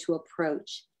going to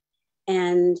approach.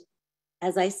 And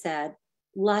as I said,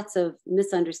 lots of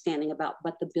misunderstanding about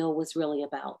what the bill was really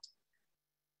about.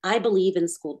 I believe in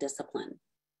school discipline.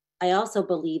 I also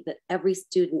believe that every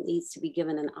student needs to be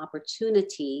given an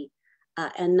opportunity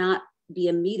and not be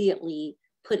immediately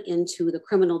put into the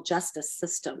criminal justice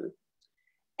system.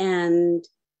 And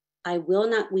we will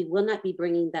not be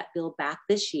bringing that bill back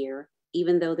this year,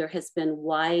 even though there has been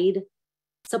wide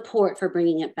support for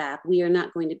bringing it back. We are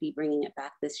not going to be bringing it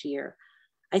back this year.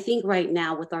 I think right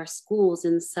now with our schools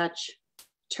in such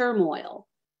turmoil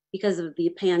because of the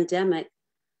pandemic,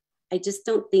 I just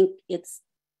don't think it's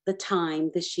the time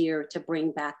this year to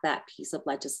bring back that piece of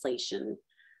legislation.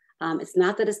 It's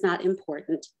not that it's not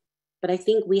important, but I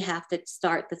think we have to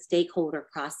start the stakeholder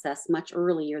process much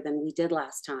earlier than we did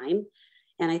last time.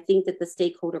 And I think that the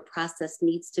stakeholder process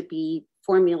needs to be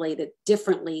formulated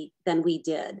differently than we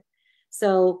did.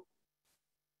 So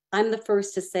I'm the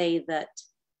first to say that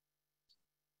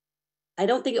I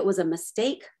don't think it was a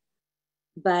mistake,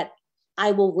 but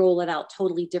I will roll it out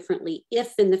totally differently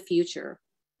if in the future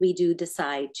we do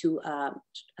decide to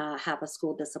have a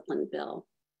school discipline bill.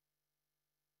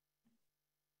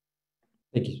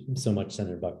 Thank you so much,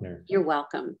 Senator Buckner. You're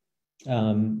welcome.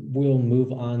 We'll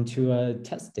move on to a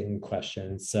testing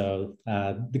question. So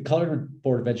the Colorado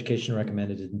Board of Education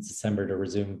recommended in December to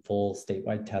resume full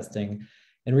statewide testing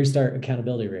and restart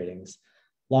accountability ratings.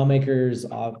 Lawmakers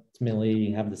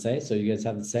ultimately have the say, so you guys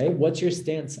have the say. What's your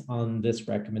stance on this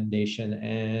recommendation?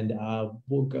 And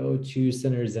we'll go to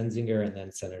Senator Zenzinger and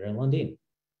then Senator Lundeen.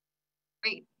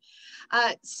 Great.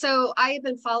 So I have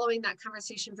been following that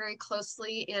conversation very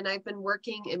closely, and I've been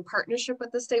working in partnership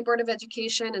with the State Board of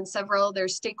Education and several of their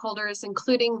stakeholders,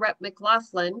 including Rep.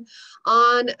 McLachlan,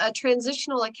 on a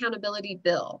transitional accountability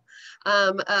bill,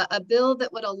 a bill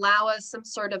that would allow us some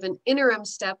sort of an interim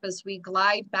step as we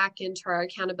glide back into our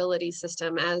accountability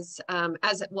system as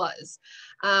it was.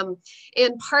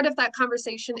 And part of that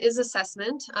conversation is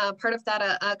assessment. Part of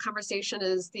that conversation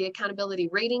is the accountability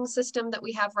rating system that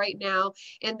we have right now.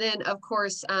 And then, of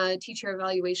course, teacher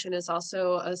evaluation is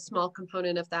also a small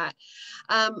component of that.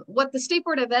 What the State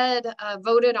Board of Ed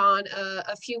voted on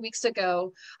a few weeks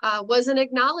ago was an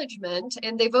acknowledgement,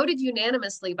 and they voted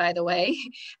unanimously, by the way,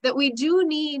 that we do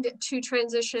need to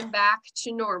transition back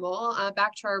to normal,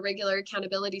 back to our regular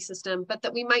accountability system, but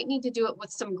that we might need to do it with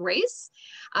some grace.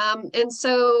 And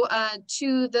so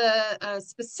to the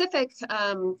specific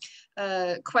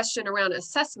question around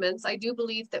assessments, I do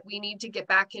believe that we need to get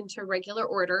back into regular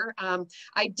order.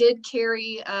 I did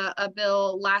carry a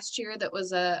bill last year that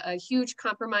was a huge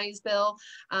compromise bill.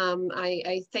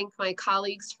 I thank my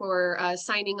colleagues for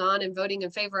signing on and voting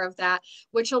in favor of that,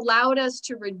 which allowed us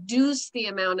to reduce the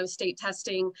amount of state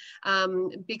testing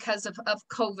because of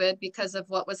COVID, because of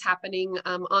what was happening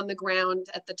on the ground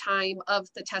at the time of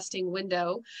the testing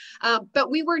window. But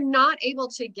we were not able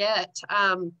to get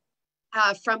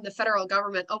from the federal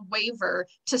government a waiver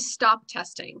to stop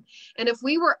testing. And if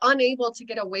we were unable to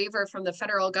get a waiver from the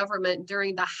federal government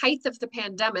during the height of the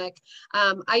pandemic,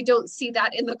 I don't see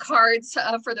that in the cards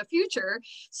for the future.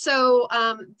 So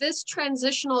this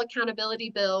transitional accountability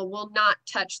bill will not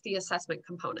touch the assessment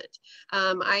component.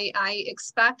 I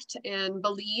expect and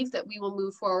believe that we will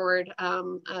move forward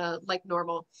like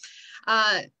normal.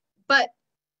 But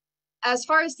as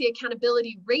far as the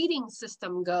accountability rating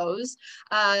system goes,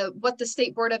 what the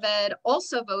State Board of Ed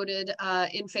also voted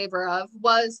in favor of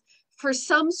was for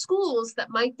some schools that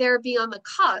might there be on the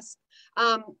cusp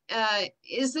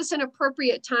Is this an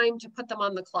appropriate time to put them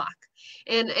on the clock?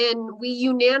 And we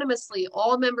unanimously,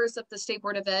 all members of the State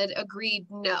Board of Ed agreed,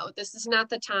 no, this is not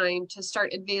the time to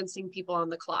start advancing people on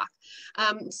the clock.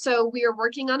 So we are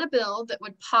working on a bill that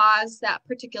would pause that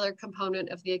particular component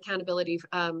of the accountability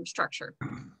structure.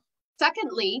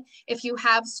 Secondly, if you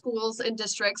have schools and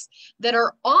districts that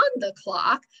are on the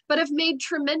clock, but have made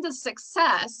tremendous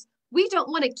success, we don't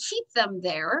want to keep them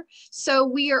there. So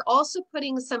we are also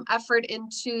putting some effort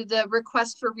into the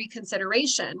request for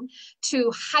reconsideration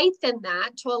to heighten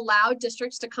that, to allow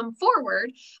districts to come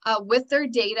forward with their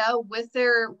data, with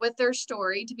their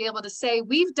story, to be able to say,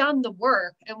 we've done the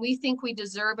work and we think we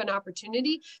deserve an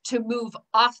opportunity to move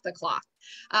off the clock.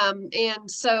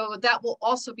 And so that will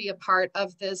also be a part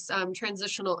of this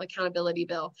transitional accountability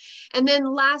bill. And then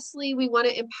lastly, we want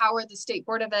to empower the State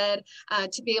Board of Ed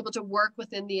to be able to work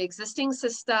within the existing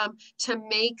system to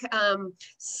make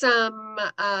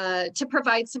to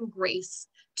provide some grace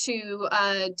to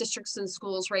districts and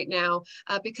schools right now,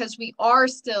 because we are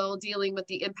still dealing with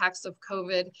the impacts of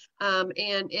COVID. And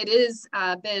it has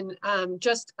been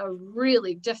just a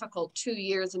really difficult 2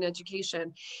 years in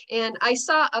education. And I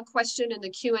saw a question in the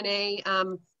Q&A.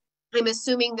 I'm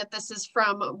assuming that this is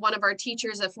from one of our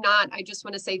teachers. If not, I just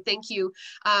want to say thank you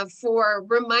for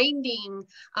reminding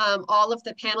all of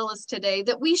the panelists today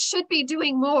that we should be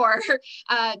doing more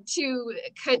to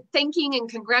thanking and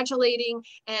congratulating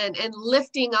and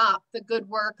lifting up the good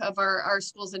work of our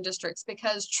schools and districts,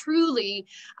 because truly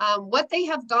what they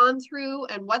have gone through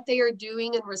and what they are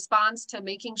doing in response to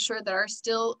making sure that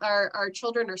our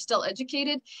children are still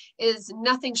educated is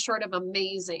nothing short of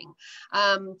amazing.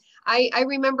 I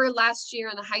remember last year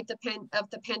in the height of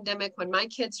the pandemic, when my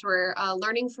kids were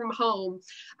learning from home,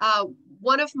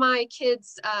 one of my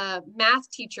kids' math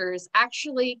teachers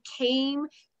actually came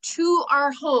to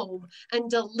our home and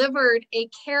delivered a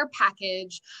care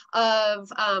package of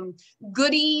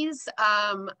goodies,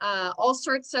 all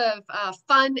sorts of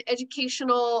fun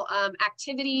educational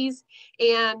activities,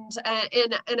 and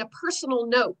a personal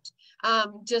note.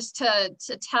 Just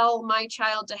to tell my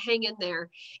child to hang in there.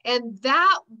 And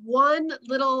that one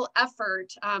little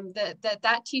effort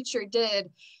that teacher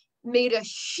did made a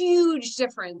huge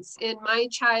difference in my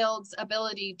child's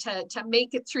ability to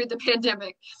make it through the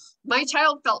pandemic. My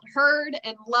child felt heard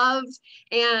and loved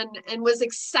and was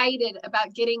excited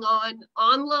about getting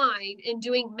online and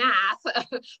doing math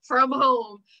from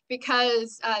home,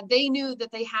 because they knew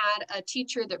that they had a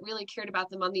teacher that really cared about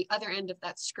them on the other end of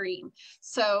that screen.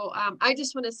 So I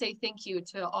just want to say thank you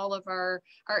to all of our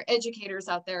educators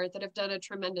out there that have done a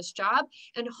tremendous job.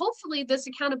 And hopefully this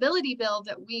accountability bill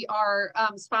that we are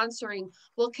sponsoring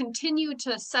will continue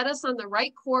to set us on the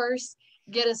right course,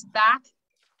 get us back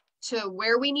to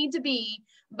where we need to be,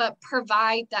 but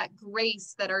provide that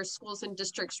grace that our schools and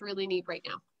districts really need right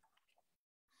now.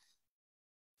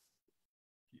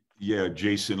 Yeah,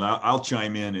 Jason, I'll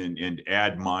chime in and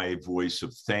add my voice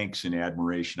of thanks and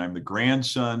admiration. I'm the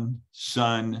grandson,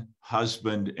 son,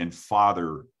 husband, and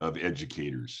father of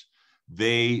educators.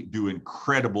 They do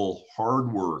incredible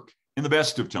hard work in the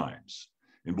best of times.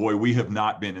 And boy, we have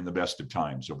not been in the best of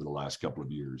times over the last couple of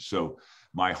years. So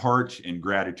my heart and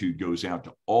gratitude goes out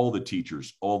to all the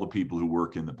teachers, all the people who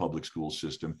work in the public school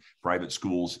system, private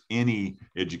schools, any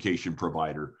education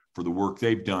provider, for the work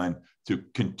they've done to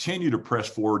continue to press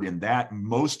forward in that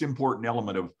most important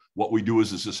element of what we do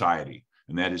as a society.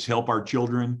 And that is help our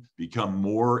children become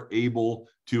more able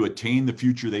to attain the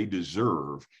future they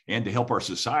deserve and to help our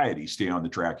society stay on the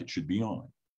track it should be on.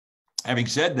 Having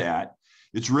said that,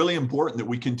 it's really important that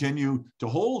we continue to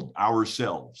hold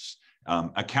ourselves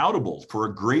accountable for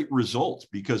a great result,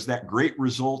 because that great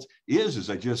result is, as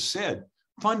I just said,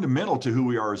 fundamental to who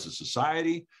we are as a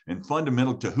society and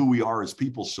fundamental to who we are as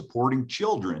people supporting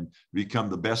children become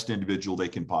the best individual they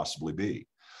can possibly be.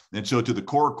 And so to the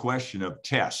core question of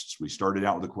tests, we started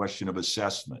out with the question of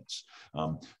assessments.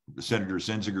 Senator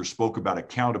Zenzinger spoke about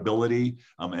accountability,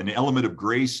 an element of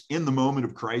grace in the moment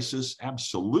of crisis,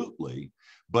 absolutely.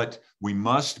 But we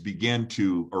must begin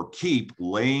to, or keep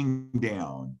laying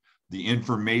down the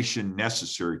information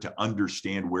necessary to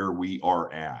understand where we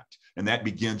are at. And that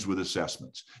begins with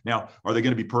assessments. Now, are they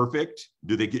going to be perfect?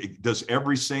 Does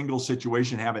every single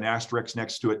situation have an asterisk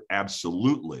next to it?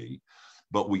 Absolutely.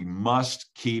 But we must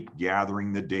keep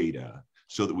gathering the data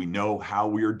so that we know how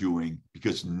we are doing,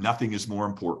 because nothing is more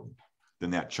important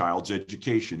than that child's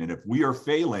education. And if we are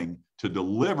failing to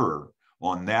deliver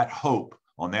on that hope,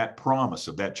 on that promise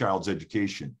of that child's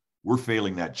education, we're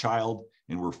failing that child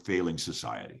and we're failing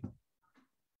society.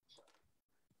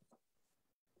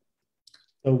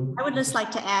 I would just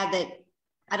like to add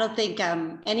that I don't think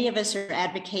any of us are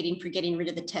advocating for getting rid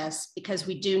of the tests, because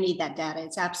we do need that data.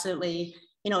 It's absolutely,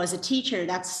 as a teacher,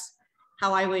 that's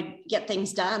how I would get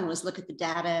things done, was look at the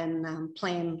data and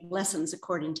plan lessons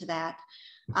according to that.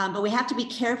 But we have to be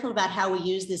careful about how we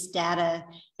use this data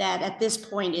that at this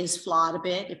point is flawed a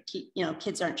bit if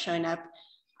kids aren't showing up.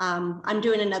 I'm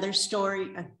doing another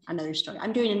story.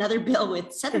 I'm doing another bill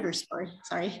with Senator Story.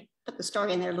 Sorry, put the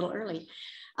story in there a little early.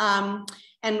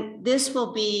 And this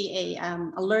will be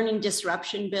a learning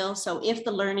disruption bill. So if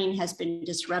the learning has been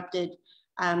disrupted,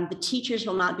 the teachers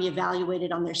will not be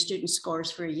evaluated on their student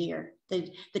scores for a year.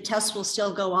 The tests will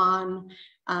still go on,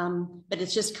 but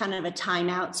it's just kind of a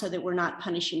timeout so that we're not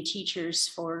punishing teachers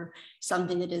for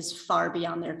something that is far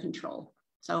beyond their control.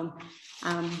 So,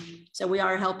 so we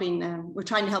are helping, we're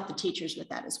trying to help the teachers with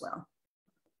that as well.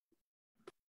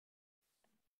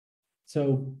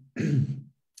 So,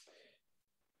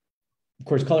 of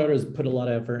course, Colorado has put a lot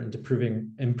of effort into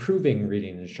improving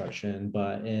reading instruction,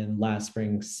 but in last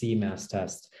spring's CMAS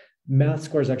test, math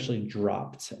scores actually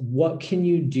dropped. What can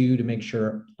you do to make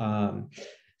sure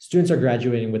students are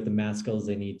graduating with the math skills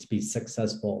they need to be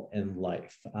successful in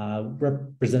life?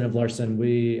 Representative Larson,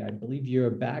 I believe you're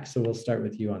back, so we'll start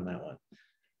with you on that one.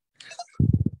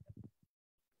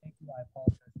 Thank you. I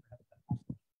apologize for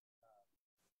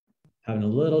having a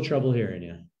little trouble hearing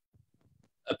you.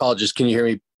 Apologies. Can you hear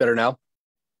me better now?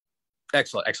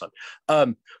 Excellent, excellent.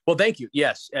 Well, thank you.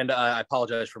 Yes, and I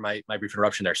apologize for my brief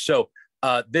interruption there. So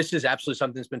this is absolutely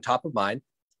something that's been top of mind,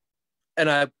 and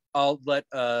I'll let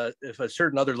if a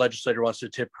certain other legislator wants to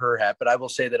tip her hat, but I will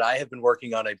say that I have been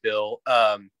working on a bill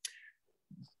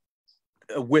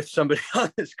with somebody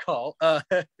on this call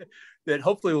that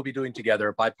hopefully we'll be doing together,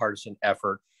 a bipartisan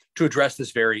effort to address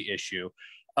this very issue.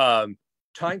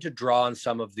 Trying to draw on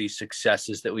some of the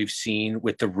successes that we've seen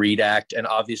with the READ Act, and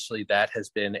obviously that has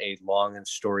been a long and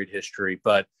storied history,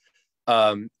 but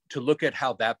to look at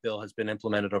how that bill has been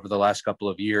implemented over the last couple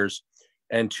of years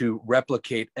and to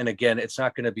replicate, and again, it's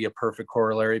not going to be a perfect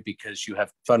corollary because you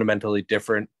have fundamentally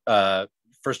different,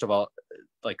 first of all,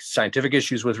 like scientific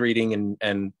issues with reading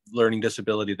and learning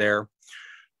disability there,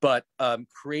 but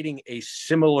creating a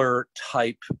similar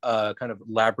type kind of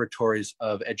laboratories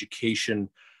of education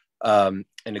and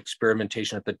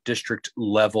experimentation at the district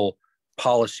level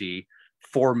policy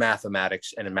for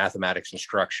mathematics and in mathematics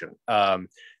instruction.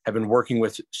 Have been working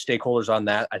with stakeholders on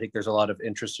that. I think there's a lot of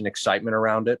interest and excitement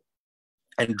around it,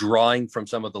 and drawing from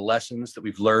some of the lessons that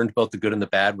we've learned, both the good and the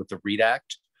bad with the READ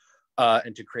Act,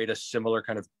 and to create a similar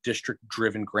kind of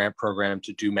district-driven grant program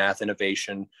to do math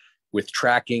innovation with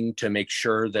tracking to make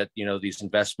sure that these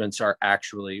investments are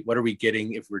actually, what are we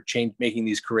getting if we're making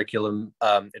these curriculum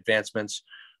advancements?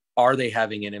 Are they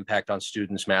having an impact on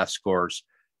students' math scores?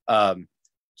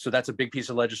 So that's a big piece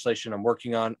of legislation I'm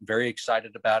working on. Very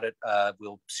excited about it.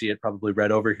 We'll see it probably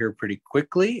read over here pretty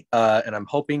quickly, and I'm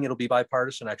hoping it'll be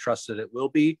bipartisan. I trust that it will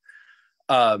be.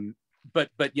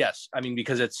 But yes, I mean,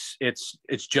 because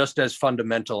it's just as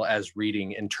fundamental as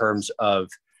reading in terms of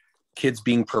kids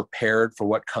being prepared for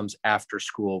what comes after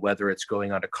school, whether it's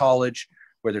going on to college,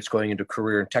 whether it's going into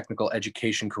career and technical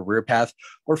education career path,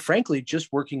 or frankly, just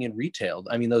working in retail.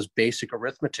 I mean, those basic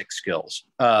arithmetic skills,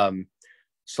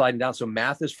 sliding down. So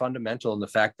math is fundamental, and the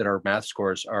fact that our math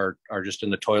scores are just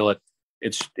in the toilet,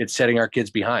 it's setting our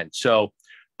kids behind. So,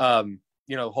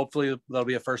 hopefully there'll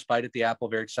be a first bite at the apple.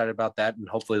 Very excited about that. And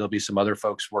hopefully there'll be some other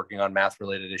folks working on math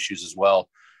related issues as well.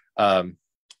 And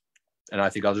I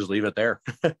think I'll just leave it there.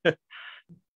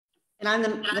 And I'm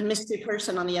the mystery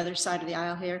person on the other side of the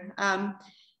aisle here.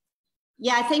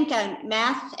 Yeah, I think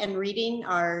math and reading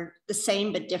are the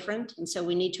same but different. And so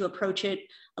we need to approach it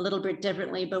a little bit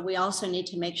differently, but we also need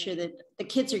to make sure that the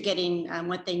kids are getting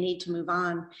what they need to move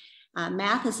on.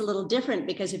 Math is a little different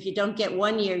because if you don't get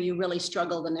one year, you really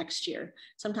struggle the next year.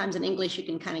 Sometimes in English, you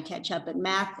can kind of catch up, but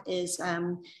math is,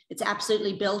 it's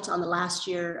absolutely built on the last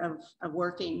year of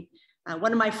working.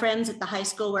 One of my friends at the high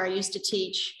school where I used to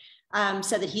teach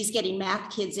said that he's getting math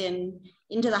kids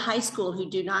into the high school who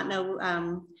do not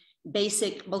know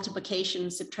basic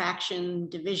multiplication, subtraction,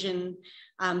 division.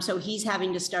 So he's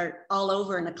having to start all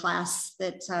over in a class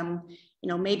that's,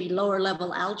 maybe lower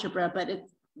level algebra, but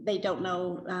they don't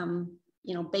know,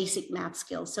 basic math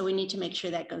skills. So we need to make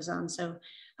sure that goes on. So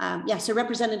yeah, so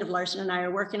Representative Larson and I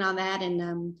are working on that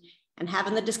and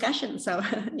having the discussion. So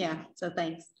yeah, so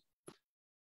thanks.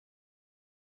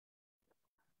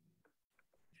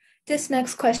 This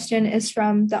next question is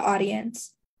from the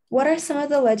audience. What are some of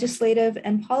the legislative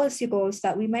and policy goals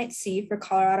that we might see for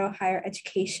Colorado higher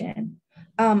education?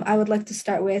 I would like to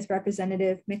start with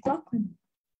Representative McLachlan.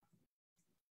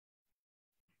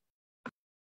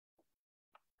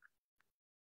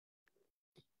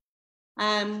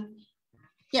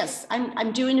 Yes,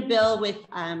 I'm doing a bill with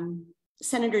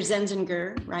Senator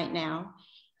Zenzinger right now,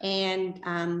 and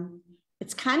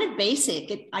it's kind of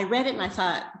basic. I read it and I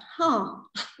thought,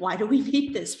 why do we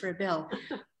need this for a bill?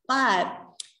 But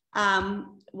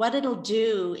what it'll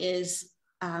do is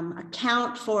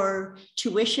account for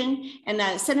tuition.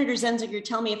 And Senator Zenzinger,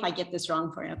 tell me if I get this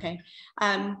wrong for you, okay?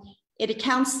 It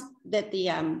accounts that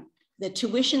the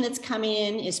tuition that's coming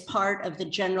in is part of the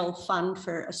general fund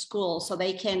for a school, so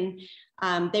they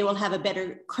will have a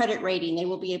better credit rating. They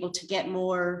will be able to get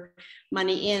more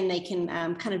money in. They can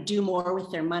kind of do more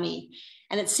with their money.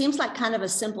 And it seems like kind of a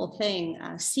simple thing.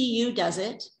 CU does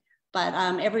it, but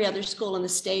every other school in the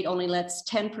state only lets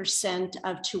 10%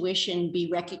 of tuition be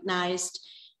recognized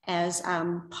as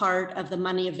part of the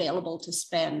money available to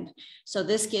spend. So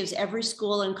this gives every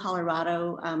school in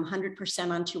Colorado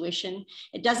 100% on tuition.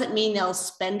 It doesn't mean they'll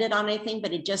spend it on anything,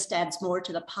 but it just adds more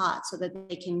to the pot so that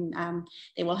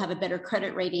they will have a better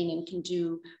credit rating and can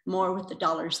do more with the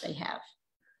dollars they have.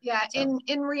 Yeah, so.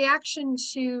 in reaction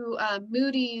to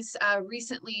Moody's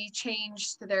recently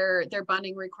changed their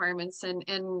bonding requirements, and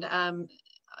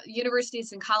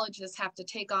universities and colleges have to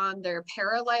take on their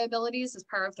para liabilities as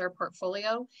part of their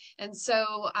portfolio. And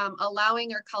so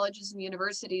allowing our colleges and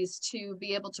universities to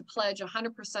be able to pledge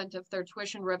 100% of their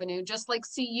tuition revenue, just like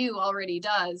CU already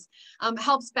does,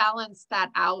 helps balance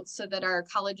that out so that our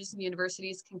colleges and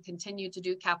universities can continue to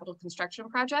do capital construction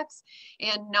projects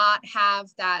and not have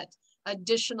that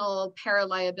additional para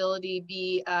liability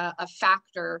be a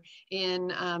factor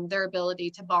in their ability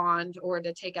to bond or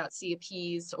to take out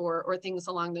CAPs or things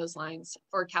along those lines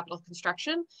for capital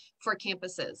construction for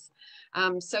campuses.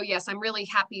 So yes, I'm really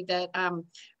happy that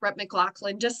Rep.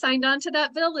 McLachlan just signed on to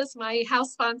that bill as my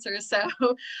House sponsor. So,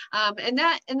 and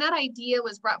that idea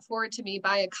was brought forward to me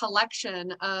by a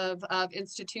collection of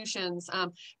institutions.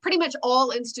 Pretty much all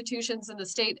institutions in the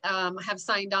state have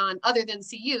signed on, other than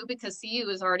CU, because CU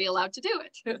is already allowed to do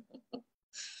it.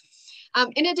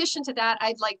 In addition to that,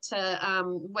 I'd like to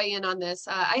weigh in on this.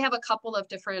 I have a couple of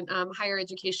different higher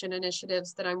education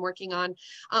initiatives that I'm working on,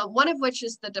 one of which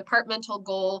is the departmental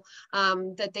goal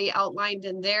that they outlined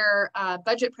in their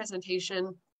budget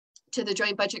presentation to the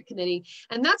Joint Budget Committee.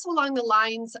 And that's along the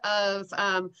lines of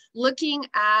looking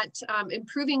at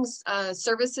improving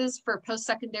services for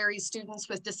post-secondary students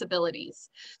with disabilities.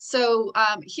 So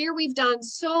here we've done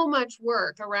so much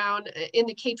work around in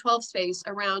the K-12 space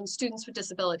around students with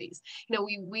disabilities. You know,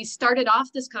 we started off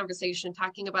this conversation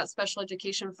talking about special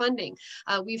education funding.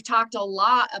 We've talked a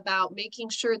lot about making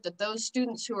sure that those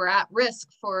students who are at risk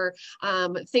for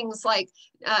things like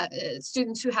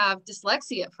students who have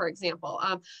dyslexia, for example,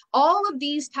 all of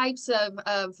these types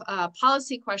of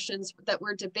policy questions that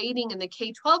we're debating in the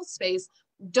K-12 space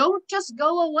don't just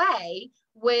go away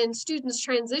when students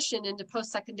transition into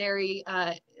post-secondary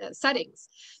settings.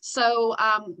 So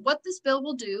what this bill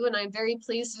will do, and I'm very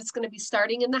pleased it's going to be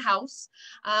starting in the House.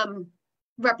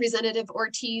 Representative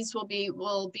Ortiz will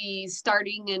be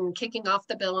starting and kicking off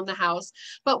the bill in the House,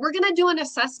 but we're going to do an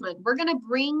assessment. We're going to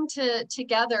bring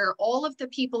together all of the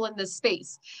people in this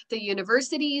space, the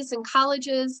universities and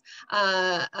colleges,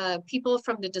 people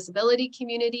from the disability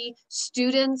community,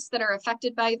 students that are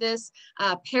affected by this,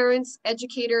 parents,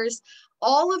 educators,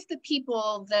 all of the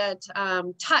people that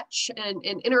touch and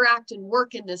interact and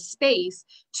work in this space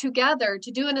together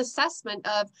to do an assessment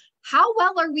of how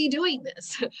well are we doing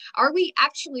this? Are we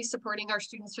actually supporting our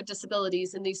students with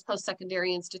disabilities in these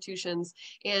post-secondary institutions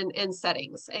and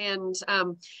settings? And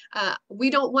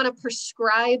we don't want to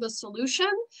prescribe a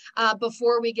solution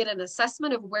before we get an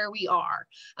assessment of where we are.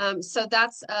 So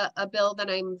that's a bill that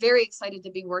I'm very excited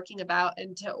to be working about,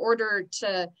 and to order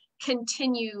to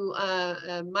continue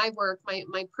my work,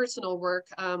 my personal work,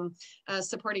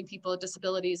 supporting people with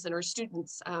disabilities and our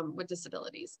students with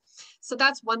disabilities. So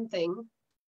that's one thing.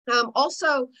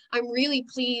 Also, I'm really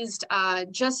pleased,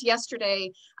 just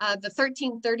yesterday, the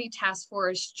 1330 task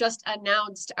force just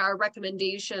announced our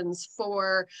recommendations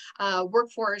for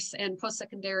workforce and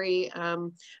post-secondary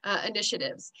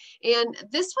initiatives. And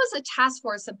this was a task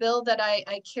force, a bill that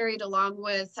I carried along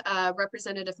with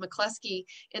Representative McLachlan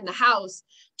in the House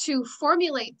to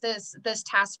formulate this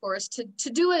task force, to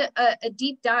do a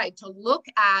deep dive, to look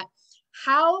at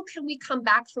how can we come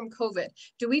back from COVID?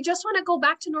 Do we just want to go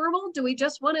back to normal? Do we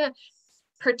just want to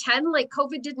pretend like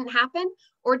COVID didn't happen?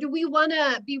 Or do we want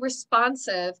to be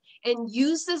responsive and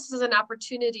use this as an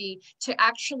opportunity to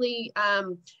actually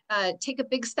take a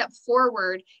big step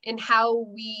forward in how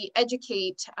we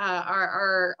educate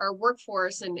our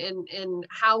workforce and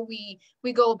how we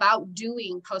go about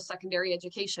doing post-secondary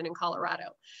education in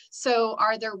Colorado? So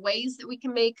are there ways that we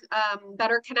can make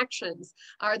better connections?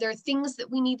 Are there things that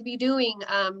we need to be doing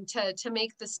to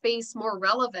make the space more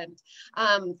relevant?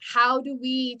 How do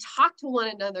we talk to one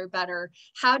another better?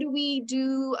 How do we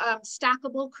do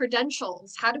stackable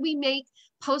credentials? How do we make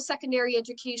post-secondary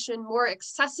education more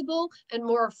accessible and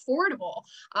more affordable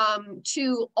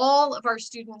to all of our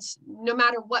students, no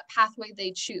matter what pathway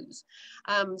they choose?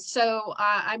 So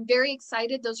I'm very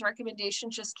excited. Those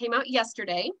recommendations just came out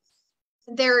yesterday.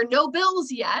 There are no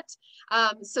bills yet.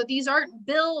 So these aren't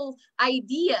bill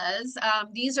ideas.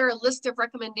 These are a list of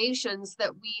recommendations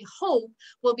that we hope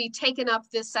will be taken up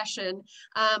this session.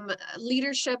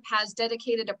 Leadership has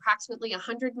dedicated approximately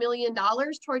 $100 million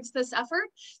towards this effort.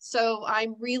 So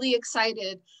I'm really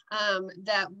excited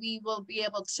that we will be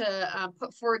able to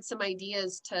put forward some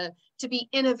ideas to be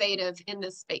innovative in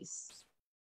this space.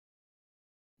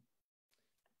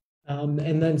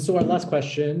 And then, so our last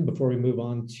question before we move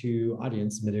on to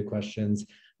audience submitted questions,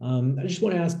 I just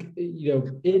want to ask,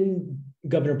 in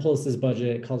Governor Polis's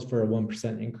budget, it calls for a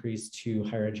 1% increase to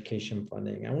higher education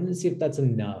funding. I wanted to see if that's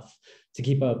enough to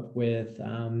keep up with,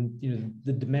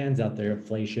 the demands out there,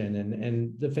 inflation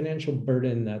and the financial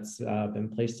burden that's been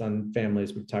placed on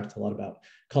families. We've talked a lot about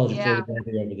college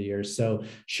affordability over the years. So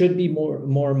should be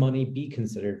more money be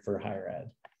considered for higher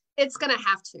ed? It's going to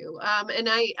have to. And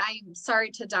I'm sorry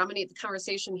to dominate the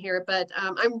conversation here, but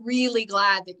I'm really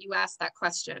glad that you asked that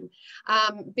question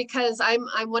because I'm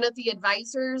one of the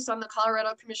advisors on the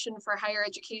Colorado Commission for Higher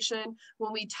Education.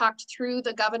 When we talked through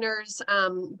the governor's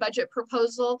budget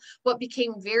proposal, what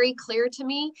became very clear to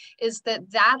me is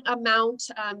that amount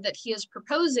that he is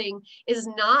proposing is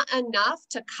not enough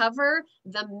to cover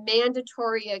the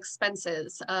mandatory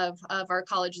expenses of our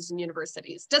colleges and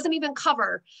universities. Doesn't even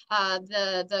cover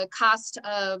the cost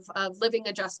of living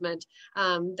adjustment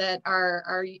that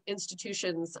our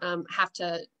institutions have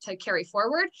to carry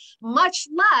forward, much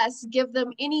less give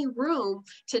them any room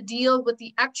to deal with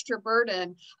the extra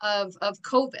burden of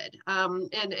COVID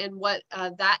and what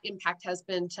that impact has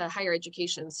been to higher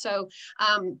education. So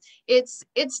it's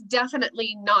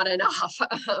definitely not enough.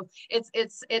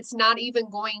 It's not even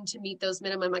going to meet those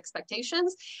minimum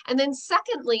expectations. And then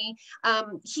secondly,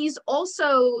 he's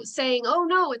also saying, oh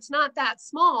no, it's not that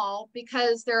small,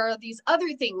 because there are these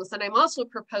other things that I'm also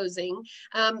proposing,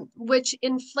 which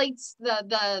inflates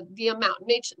the amount,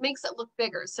 makes it look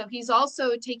bigger. So he's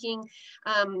also taking,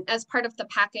 as part of the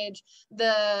package,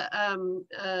 the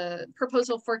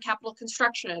proposal for capital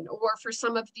construction, or for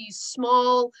some of these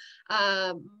small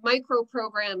micro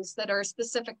programs that are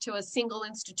specific to a single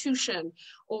institution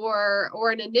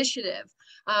or an initiative.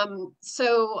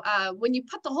 So when you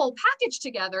put the whole package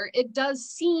together, it does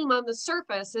seem on the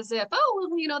surface as if, oh,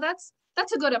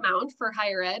 that's a good amount for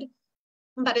higher ed,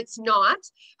 but it's not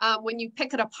when you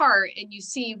pick it apart and you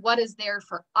see what is there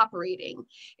for operating.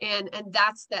 And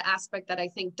that's the aspect that I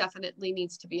think definitely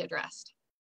needs to be addressed.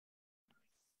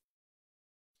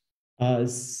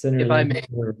 Senator, if I may,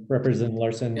 Representative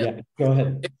Larson, go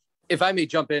ahead. If I may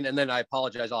jump in, and then I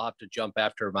apologize, I'll have to jump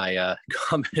after my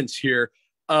comments here.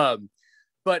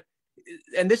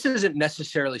 And this isn't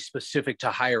necessarily specific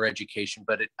to higher education,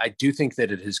 but I do think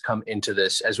that it has come into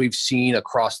this, as we've seen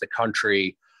across the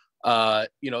country.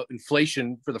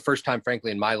 Inflation, for the first time,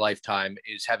 frankly, in my lifetime,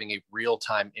 is having a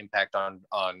real-time impact on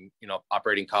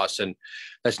operating costs. And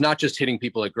that's not just hitting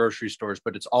people at grocery stores,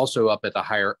 but it's also up at the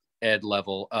higher ed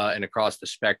level and across the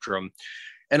spectrum.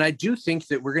 And I do think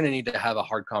that we're going to need to have a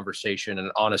hard conversation,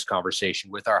 an honest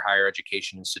conversation with our higher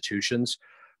education institutions,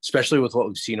 especially with what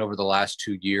we've seen over the last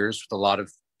 2 years with a lot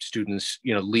of students,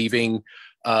 leaving.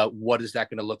 What is that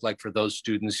going to look like for those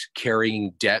students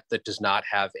carrying debt that does not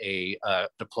have a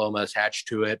diploma attached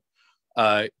to it,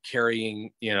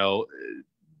 carrying, a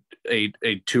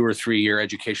 2 or 3 year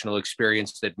educational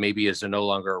experience that maybe is no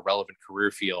longer a relevant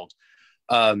career field.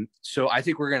 So I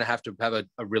think we're going to have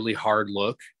a really hard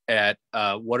look at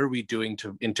what are we doing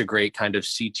to integrate kind of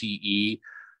CTE,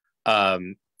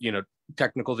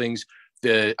 technical things.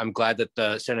 I'm glad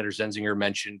that Senator Zenzinger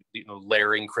mentioned,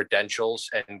 layering credentials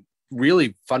and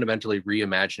really fundamentally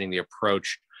reimagining the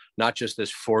approach, not just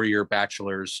this 4-year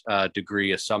bachelor's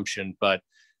degree assumption, but,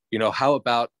 how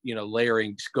about,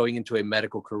 layering, going into a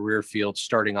medical career field,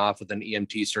 starting off with an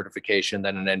EMT certification,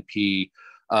 then an NP,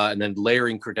 and then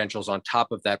layering credentials on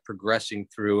top of that, progressing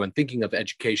through and thinking of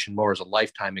education more as a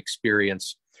lifetime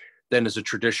experience than as a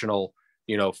traditional,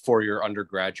 for your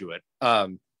undergraduate.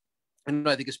 And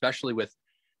I think especially with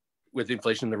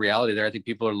inflation and the reality there, I think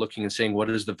people are looking and saying, what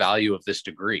is the value of this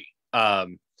degree?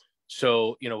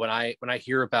 So, when I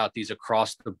hear about these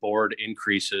across the board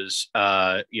increases,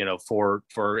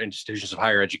 for institutions of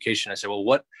higher education, I say, well,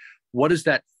 what is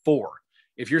that for?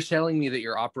 If you're telling me that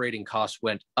your operating costs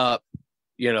went up,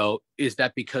 is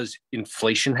that because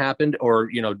inflation happened? Or,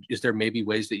 is there maybe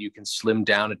ways that you can slim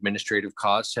down administrative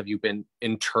costs? Have you been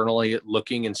internally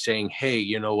looking and saying, hey,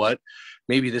 you know what,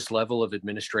 maybe this level of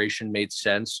administration made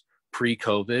sense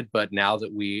pre-COVID, but now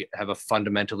that we have a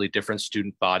fundamentally different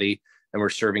student body and we're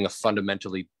serving a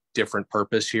fundamentally different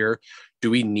purpose here, do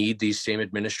we need these same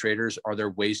administrators? Are there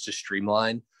ways to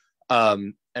streamline?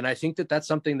 And I think that that's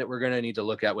something that we're going to need to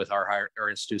look at with our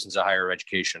institutions of higher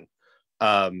education,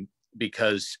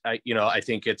 because I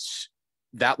think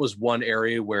that was one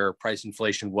area where price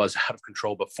inflation was out of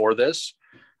control before this.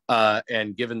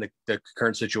 And given the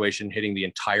current situation hitting the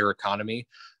entire economy,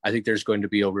 I think there's going to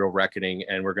be a real reckoning,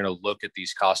 and we're going to look at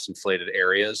these cost inflated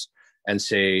areas and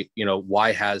say,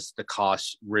 why has the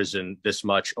cost risen this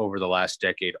much over the last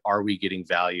decade? Are we getting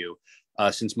value?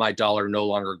 Since my dollar no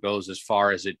longer goes as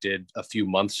far as it did a few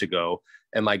months ago,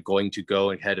 am I going to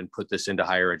go ahead and put this into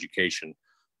higher education?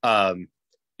 And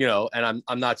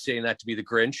I'm not saying that to be the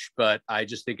Grinch, but I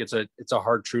just think it's a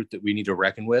hard truth that we need to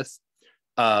reckon with.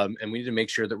 And we need to make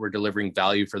sure that we're delivering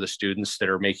value for the students that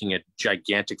are making a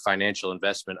gigantic financial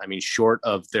investment. I mean, short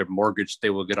of their mortgage they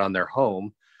will get on their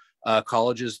home,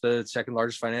 college is the second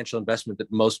largest financial investment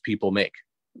that most people make,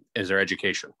 is their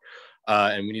education.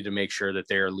 And we need to make sure that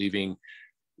they are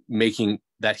making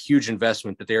that huge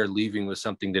investment, that they are leaving with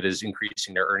something that is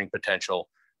increasing their earning potential,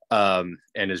 and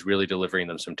is really delivering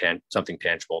them something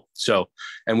tangible. So,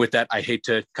 and with that, I hate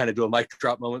to kind of do a mic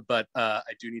drop moment, but I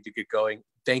do need to get going.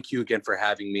 Thank you again for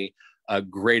having me. A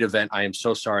great event. I am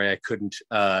so sorry I couldn't,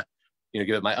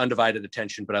 give it my undivided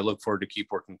attention, but I look forward to keep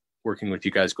working with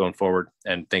you guys going forward.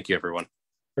 And thank you, everyone.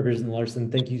 Representative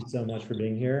Larson, thank you so much for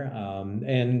being here.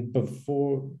 And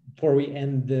before we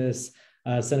end this,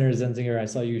 Senator Zenzinger, I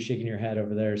saw you shaking your head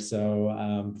over there.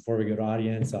 So before we go to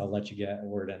audience, I'll let you get a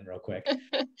word in real quick.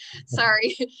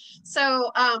 Sorry.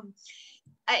 So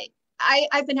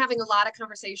I've been having a lot of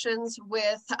conversations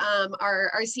with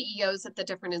our CEOs at the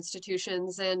different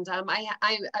institutions, and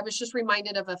I was just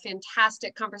reminded of a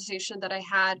fantastic conversation that I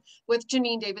had with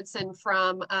Janine Davidson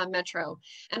from Metro.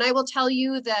 And I will tell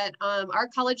you that our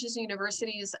colleges and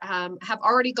universities have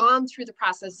already gone through the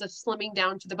process of slimming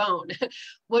down to the bone.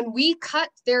 When we cut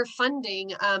their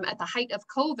funding at the height of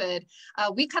COVID,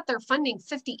 we cut their funding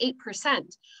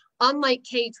 58%. Unlike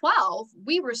K-12,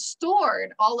 we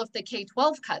restored all of the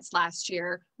K-12 cuts last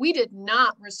year. We did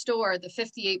not restore the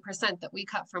 58% that we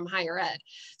cut from higher ed.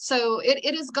 So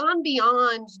it has gone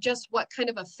beyond just what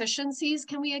kind of efficiencies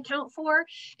can we account for.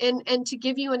 And to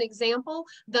give you an example,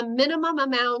 the minimum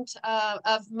amount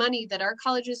of money that our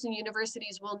colleges and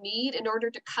universities will need in order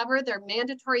to cover their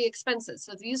mandatory expenses.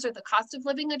 So these are the cost of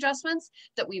living adjustments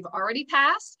that we've already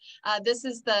passed. This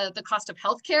is the cost of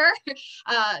healthcare,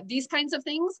 these kinds of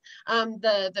things.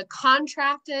 The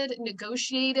contracted,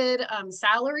 negotiated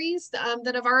salaries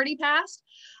that have already passed,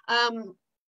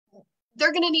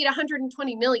 they're going to need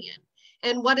 120 million.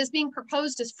 And what is being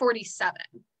proposed is 47.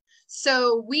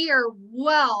 So we are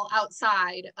well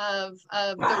outside of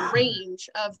the range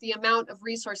of the amount of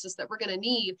resources that we're going to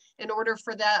need in order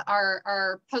for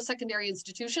our post-secondary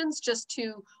institutions just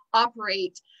to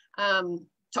operate,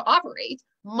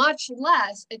 much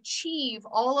less achieve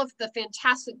all of the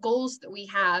fantastic goals that we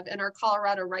have in our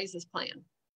Colorado Rises plan.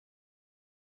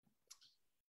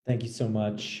 Thank you so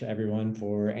much, everyone,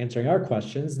 for answering our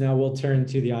questions. Now we'll turn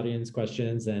to the audience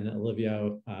questions, and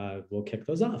Olivia will kick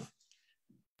those off.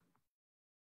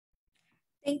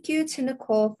 Thank you to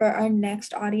Nicole for our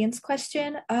next audience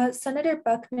question. Senator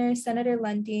Buckner, Senator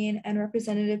Lundeen, and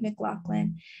Representative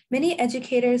McLachlan, many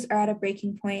educators are at a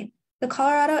breaking point. The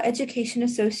Colorado Education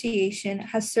Association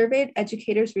has surveyed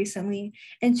educators recently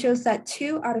and shows that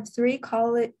 2 out of 3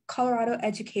 Colorado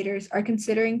educators are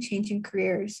considering changing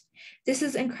careers. This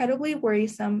is incredibly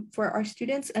worrisome for our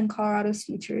students and Colorado's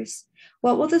futures.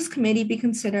 What will this committee be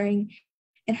considering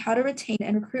in how to retain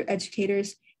and recruit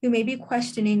educators who may be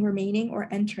questioning remaining or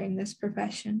entering this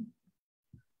profession?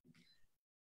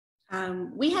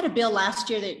 We had a bill last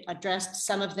year that addressed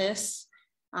some of this.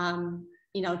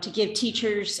 To give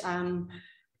teachers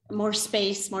more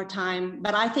space, more time.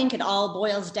 But I think it all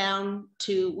boils down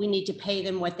to we need to pay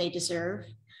them what they deserve.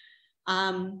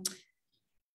 I'm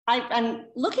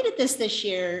looking at this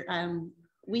year.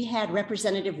 We had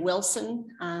Representative Wilson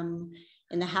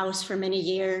in the House for many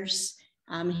years.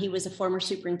 He was a former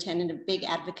superintendent, a big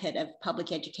advocate of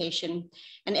public education.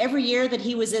 And every year that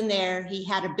he was in there, he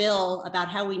had a bill about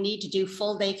how we need to do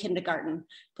full day kindergarten,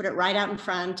 put it right out in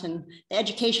front. And the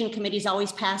education committees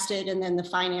always passed it. And then the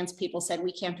finance people said,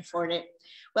 we can't afford it.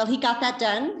 Well, he got that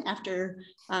done after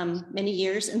many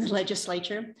years in the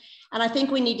legislature. And I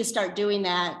think we need to start doing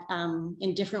that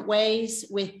in different ways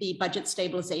with the budget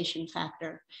stabilization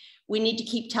factor. We need to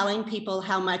keep telling people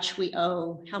how much we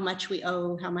owe, how much we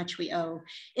owe, how much we owe.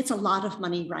 It's a lot of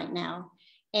money right now.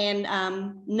 And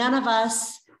none of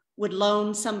us would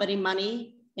loan somebody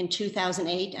money in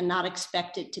 2008 and not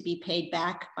expect it to be paid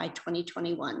back by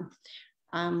 2021.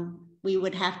 We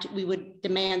would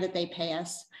demand that they pay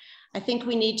us. I think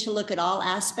we need to look at all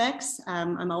aspects.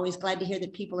 I'm always glad to hear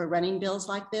that people are running bills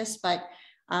like this, but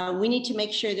we need to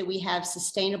make sure that we have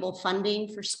sustainable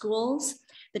funding for schools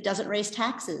that doesn't raise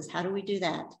taxes. How do we do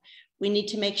that? We need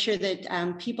to make sure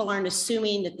that people aren't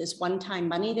assuming that this one-time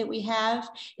money that we have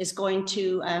is going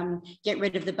to get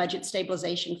rid of the budget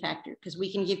stabilization factor, because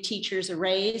we can give teachers a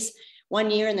raise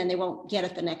one year and then they won't get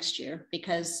it the next year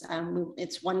because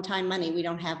it's one-time money. We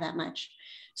don't have that much.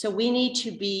 So we need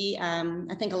to be,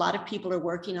 I think a lot of people are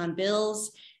working on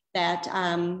bills that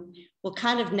will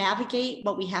kind of navigate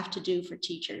what we have to do for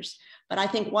teachers. But I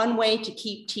think one way to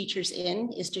keep teachers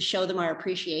in is to show them our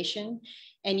appreciation.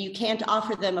 And you can't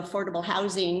offer them affordable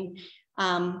housing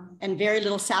and very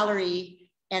little salary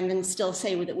and then still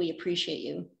say that we appreciate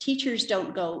you. Teachers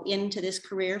don't go into this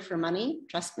career for money.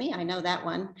 Trust me, I know that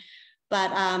one.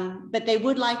 But they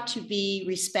would like to be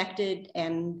respected,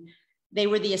 and they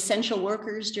were the essential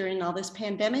workers during all this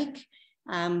pandemic.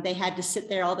 They had to sit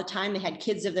there all the time. They had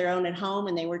kids of their own at home,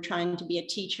 and they were trying to be a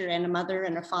teacher and a mother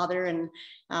and a father and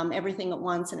everything at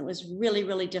once. And it was really,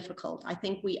 really difficult. I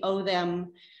think we owe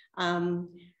them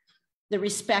the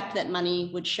respect that money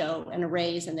would show and a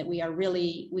raise, and that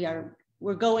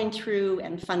we're going through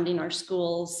and funding our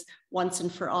schools once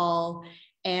and for all,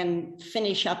 and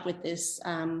finish up with this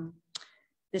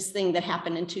this thing that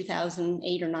happened in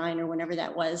 2008 or 9 or whenever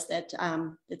that was, that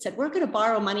said, we're going to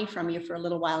borrow money from you for a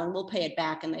little while and we'll pay it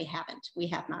back. And they haven't. We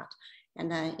have not.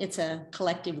 And it's a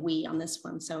collective we on this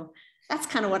one. So that's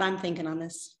kind of what I'm thinking on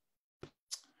this.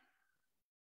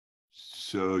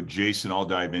 So Jason, I'll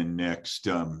dive in next.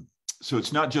 So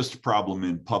it's not just a problem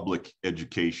in public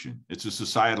education. It's a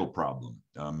societal problem.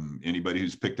 Anybody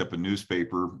who's picked up a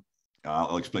newspaper,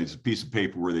 I'll explain. It's a piece of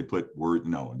paper where they put word.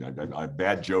 No, a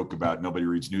bad joke about nobody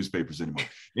reads newspapers anymore.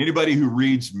 Anybody who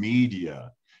reads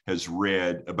media has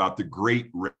read about the Great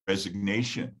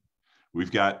Resignation.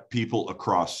 We've got people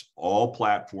across all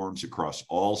platforms, across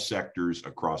all sectors,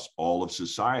 across all of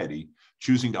society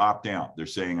choosing to opt out. They're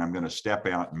saying, I'm going to step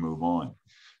out and move on.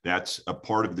 That's a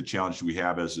part of the challenge we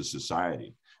have as a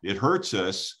society. It hurts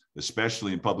us,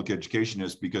 especially in public education,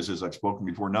 is because, as I've spoken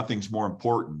before, nothing's more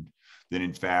important than,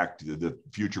 in fact, the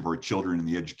future of our children and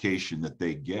the education that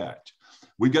they get.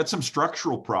 We've got some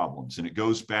structural problems, and it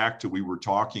goes back to, we were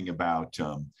talking about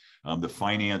the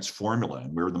finance formula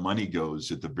and where the money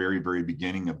goes at the very, very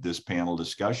beginning of this panel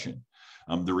discussion.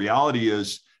 The reality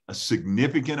is a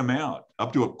significant amount,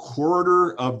 up to a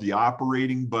quarter of the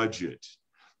operating budget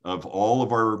of all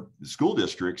of our school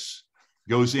districts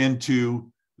goes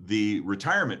into the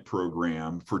retirement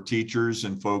program for teachers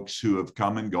and folks who have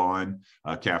come and gone,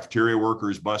 cafeteria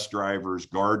workers, bus drivers,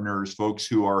 gardeners, folks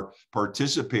who are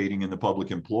participating in the Public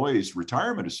Employees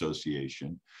Retirement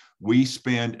Association. We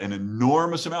spend an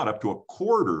enormous amount, up to a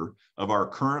quarter of our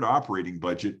current operating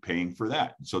budget, paying for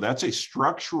that. So that's a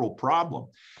structural problem.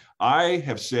 I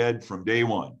have said from day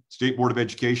one, State Board of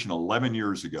Education 11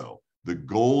 years ago, the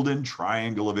golden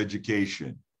triangle of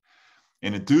education: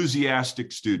 an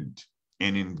enthusiastic student,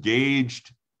 an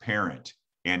engaged parent,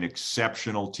 an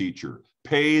exceptional teacher.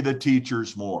 Pay the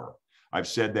teachers more. I've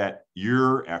said that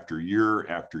year after year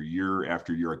after year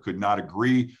after year. I could not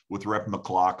agree with Rep.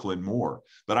 McLachlan more,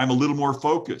 but I'm a little more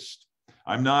focused.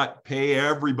 I'm not pay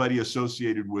everybody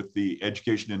associated with the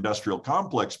education industrial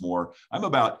complex more. I'm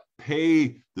about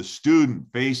pay the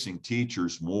student-facing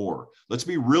teachers more. Let's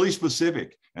be really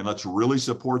specific, and let's really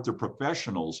support the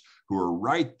professionals who are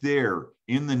right there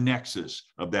in the nexus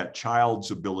of that child's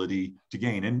ability to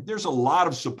gain. And there's a lot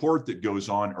of support that goes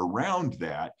on around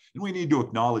that, and we need to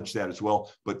acknowledge that as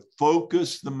well, but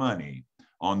focus the money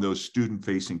on those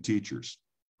student-facing teachers.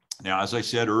 Now, as I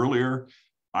said earlier,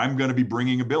 I'm going to be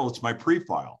bringing a bill. It's my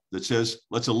pre-file that says,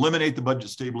 let's eliminate the budget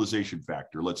stabilization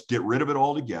factor. Let's get rid of it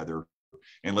altogether,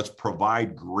 and let's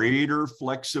provide greater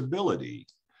flexibility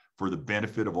for the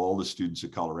benefit of all the students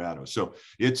of Colorado. So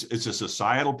it's a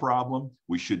societal problem.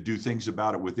 We should do things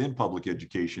about it within public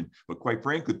education, but quite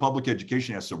frankly, public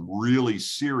education has some really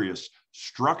serious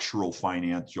structural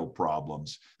financial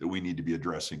problems that we need to be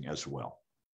addressing as well.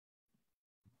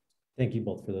 Thank you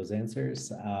both for those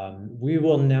answers. We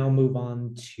will now move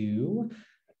on to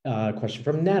a question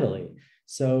from Natalie.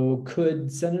 So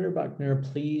could Senator Buckner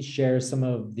please share some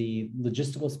of the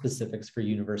logistical specifics for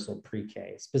universal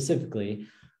pre-K? Specifically,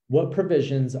 what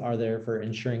provisions are there for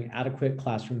ensuring adequate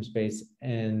classroom space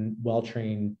and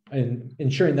well-trained, and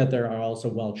ensuring that there are also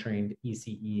well-trained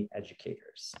ECE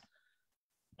educators?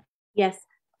 Yes,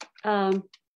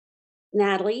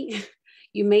 Natalie,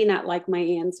 you may not like my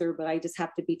answer, but I just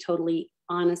have to be totally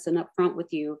honest and upfront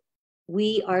with you.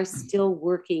 We are still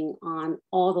working on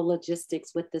all the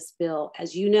logistics with this bill.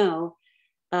 As you know,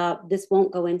 this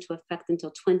won't go into effect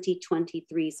until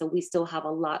 2023, so we still have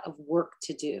a lot of work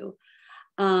to do.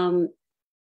 One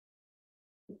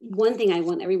thing I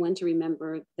want everyone to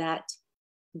remember, that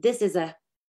this is a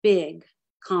big,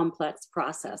 complex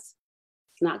process.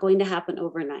 It's not going to happen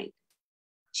overnight.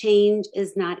 Change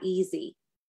is not easy.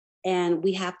 And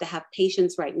we have to have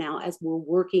patience right now as we're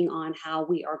working on how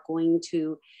we are going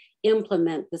to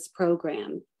implement this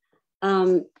program.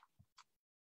 Some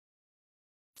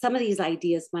of these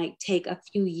ideas might take a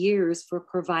few years for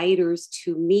providers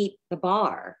to meet the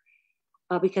bar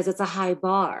because it's a high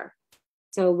bar.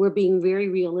 So we're being very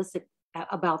realistic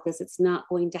about this. It's not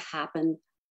going to happen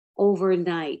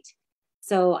overnight.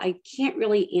 So I can't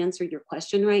really answer your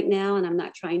question right now, and I'm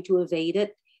not trying to evade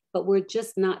it, but we're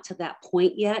just not to that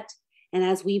point yet. And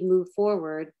as we move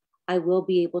forward, I will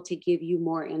be able to give you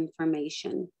more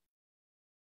information.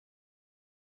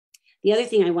 The other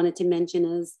thing I wanted to mention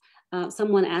is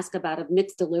someone asked about a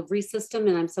mixed delivery system,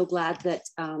 and I'm so glad that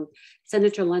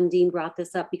Senator Lundeen brought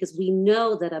this up, because we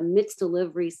know that a mixed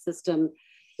delivery system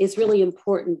is really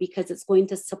important because it's going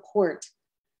to support,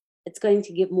 it's going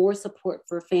to give more support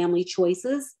for family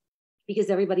choices, because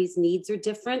everybody's needs are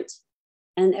different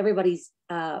and everybody's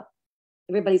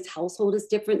household is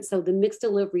different. So the mixed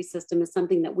delivery system is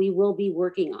something that we will be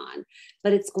working on,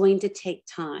 but it's going to take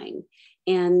time.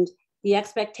 And the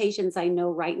expectations I know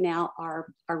right now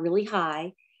are really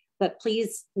high, but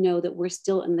please know that we're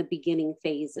still in the beginning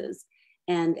phases.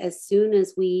 And as soon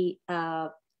as we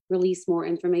release more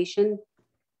information,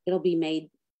 it'll be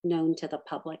made known to the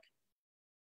public.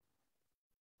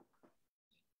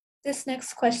 This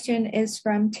next question is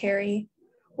from Terry.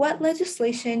 What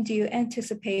legislation do you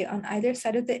anticipate on either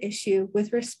side of the issue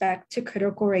with respect to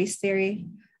critical race theory?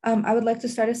 I would like to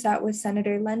start us out with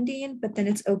Senator Lundeen, but then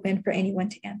it's open for anyone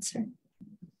to answer.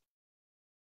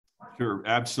 Sure,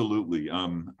 absolutely.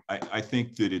 I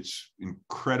think that it's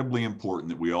incredibly important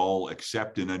that we all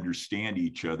accept and understand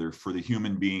each other for the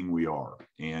human being we are,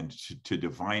 and to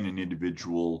define an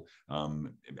individual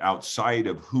outside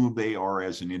of who they are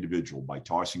as an individual by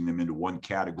tossing them into one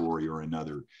category or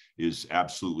another is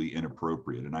absolutely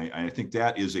inappropriate. And I think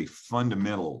that is a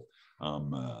fundamental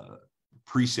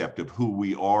precept of who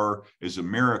we are as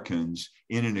Americans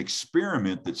in an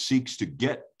experiment that seeks to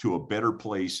get to a better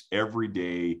place every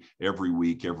day, every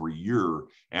week, every year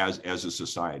as a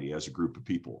society, as a group of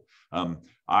people.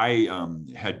 I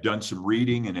had done some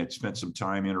reading and had spent some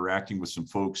time interacting with some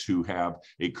folks who have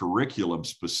a curriculum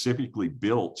specifically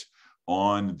built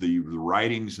on the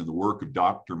writings and the work of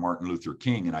Dr. Martin Luther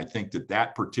King. And I think that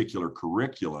that particular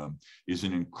curriculum is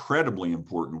an incredibly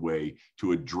important way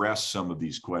to address some of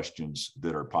these questions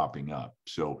that are popping up.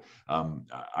 So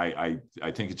I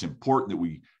think it's important that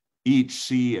we each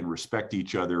see and respect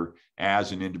each other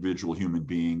as an individual human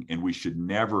being. And we should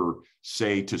never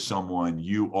say to someone,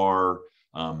 you are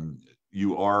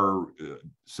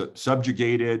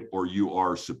subjugated or you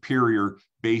are superior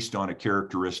based on a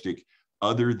characteristic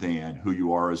other than who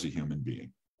you are as a human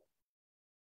being.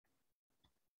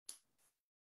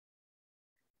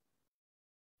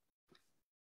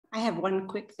 I have one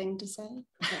quick thing to say.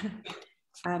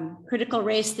 Critical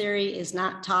race theory is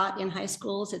not taught in high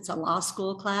schools. It's a law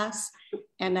school class.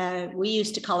 And we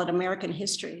used to call it American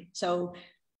history. So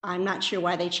I'm not sure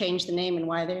why they changed the name and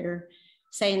why they're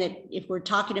saying that if we're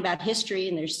talking about history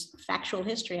and there's factual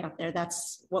history out there,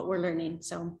 that's what we're learning.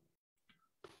 So.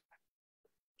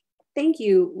 Thank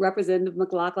you, Representative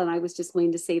McLachlan. I was just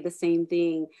going to say the same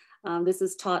thing. This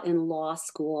is taught in law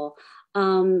school.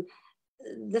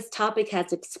 This topic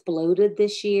has exploded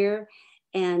this year,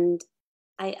 and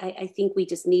I think we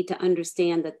just need to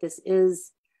understand that this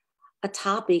is a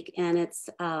topic, and it's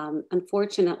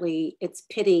unfortunately, it's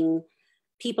pitting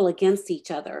people against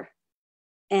each other.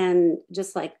 And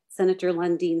just like Senator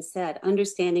Lundeen said,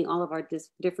 understanding all of our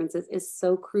differences is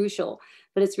so crucial,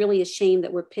 but it's really a shame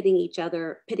that we're pitting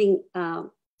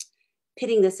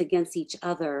this against each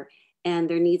other, and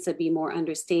there needs to be more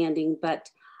understanding. But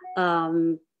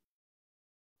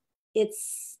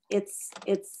it's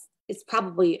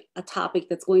probably a topic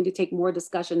that's going to take more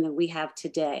discussion than we have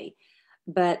today.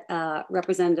 But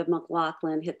Representative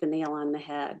McLachlan hit the nail on the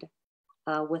head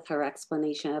with her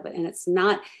explanation of it, and it's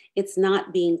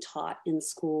not being taught in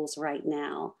schools right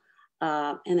now,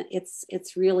 and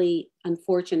it's really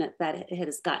unfortunate that it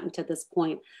has gotten to this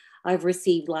point. I've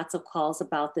received lots of calls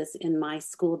about this in my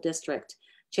school district,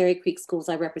 Cherry Creek Schools.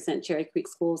 I represent Cherry Creek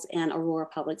Schools and Aurora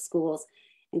Public Schools,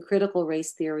 and critical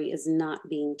race theory is not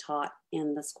being taught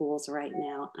in the schools right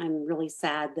now. I'm really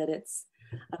sad that it's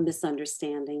a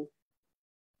misunderstanding.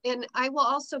 And I will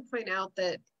also point out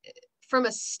that from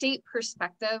a state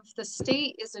perspective, the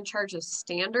state is in charge of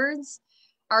standards.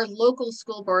 Our local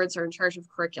school boards are in charge of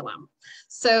curriculum.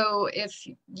 So if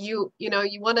you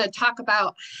want to talk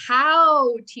about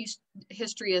how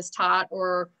history is taught,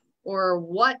 or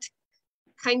what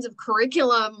kinds of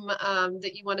curriculum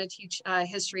that you want to teach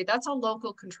history, that's a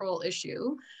local control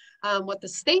issue. What the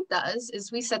state does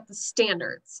is we set the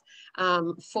standards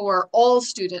for all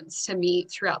students to meet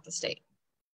throughout the state.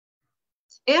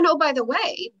 And oh, by the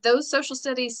way, those social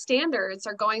studies standards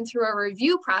are going through a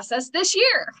review process this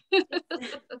year.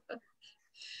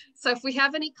 So if we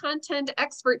have any content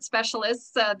expert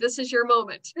specialists, this is your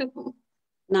moment.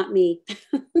 Not me.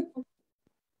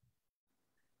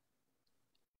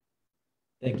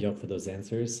 Thank you all for those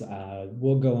answers.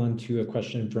 We'll go on to a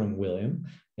question from William,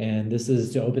 and this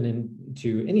is to open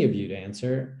to any of you to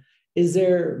answer. Is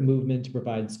there movement to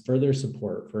provide further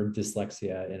support for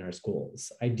dyslexia in our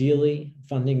schools? Ideally,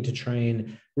 funding to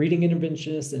train reading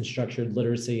interventionists in structured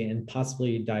literacy and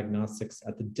possibly diagnostics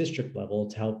at the district level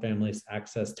to help families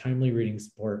access timely reading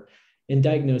support in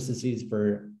diagnoses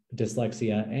for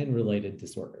dyslexia and related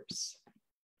disorders.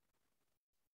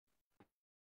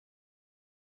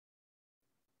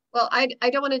 Well, I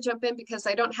don't want to jump in because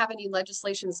I don't have any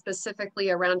legislation specifically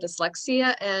around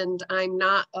dyslexia, and I'm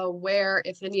not aware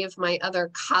if any of my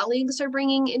other colleagues are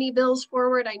bringing any bills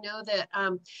forward. I know that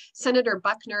Senator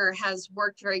Buckner has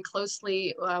worked very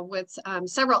closely with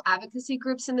several advocacy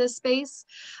groups in this space,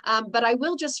 but I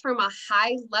will just from a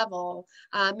high level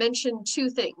mention two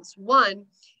things. One,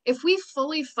 if we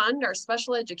fully fund our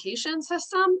special education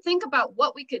system, think about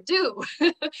what we could do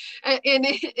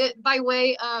by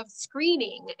way of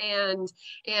screening and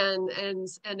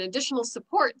additional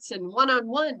supports and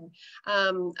one-on-one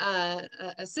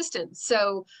assistance.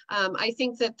 So I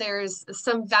think that there's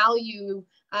some value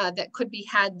that could be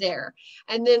had there.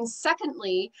 And then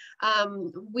secondly,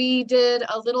 we did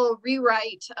a little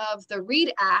rewrite of the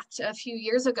READ Act a few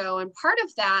years ago, and part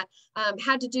of that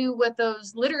had to do with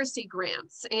those literacy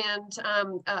grants and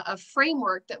a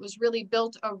framework that was really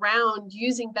built around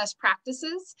using best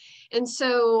practices. And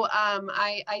so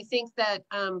I think that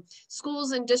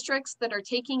schools and districts that are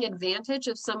taking advantage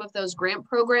of some of those grant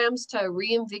programs to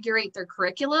reinvigorate their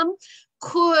curriculum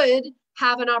could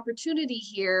have an opportunity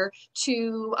here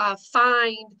to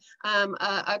find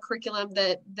a curriculum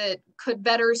that could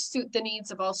better suit the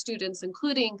needs of all students,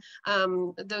 including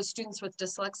those students with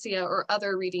dyslexia or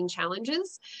other reading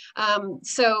challenges.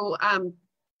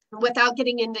 Without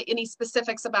getting into any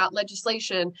specifics about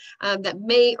legislation that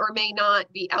may or may not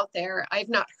be out there, I've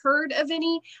not heard of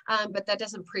any, but that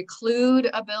doesn't preclude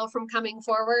a bill from coming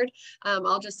forward.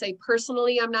 I'll just say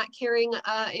personally, I'm not carrying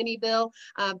any bill,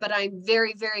 but I'm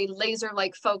very, very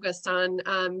laser-like focused on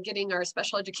getting our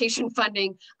special education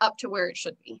funding up to where it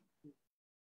should be.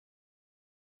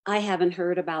 I haven't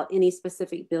heard about any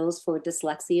specific bills for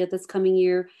dyslexia this coming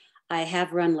year. I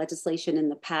have run legislation in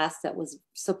the past that was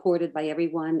supported by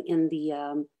everyone in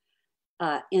the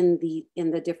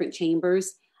different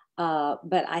chambers,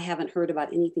 but I haven't heard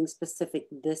about anything specific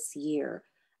this year.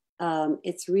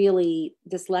 It's really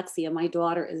dyslexia. My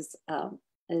daughter is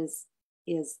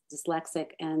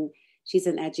dyslexic, and she's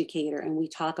an educator, and we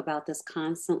talk about this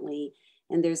constantly.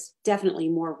 And there's definitely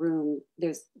more room.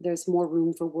 There's more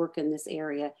room for work in this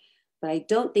area. But I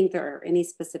don't think there are any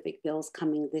specific bills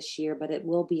coming this year, but it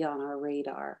will be on our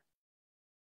radar.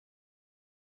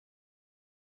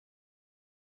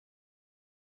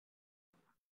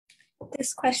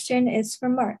 This question is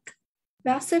from Mark.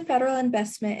 Massive federal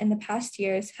investment in the past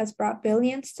years has brought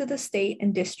billions to the state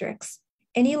and districts.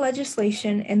 Any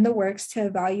legislation in the works to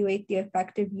evaluate the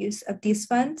effective use of these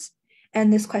funds?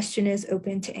 And this question is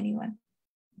open to anyone.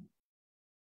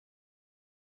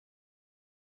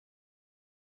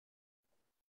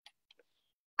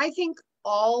 I think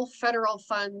all federal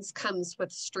funds comes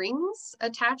with strings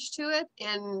attached to it,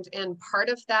 and part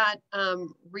of that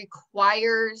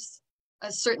requires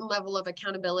a certain level of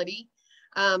accountability.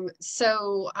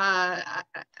 So I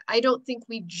don't think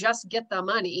we just get the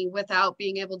money without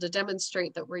being able to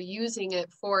demonstrate that we're using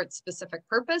it for its specific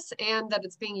purpose and that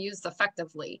it's being used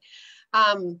effectively.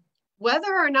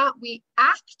 Whether or not we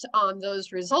act on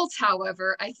those results,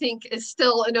 however, I think is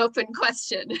still an open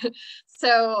question.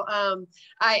 So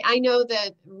I know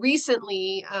that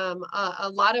recently a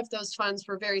lot of those funds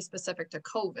were very specific to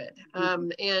COVID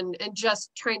and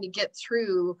just trying to get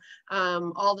through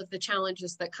all of the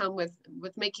challenges that come with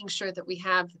making sure that we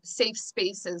have safe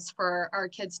spaces for our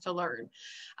kids to learn.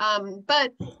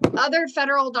 But other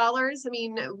federal dollars, I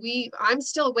mean, I'm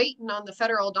still waiting on the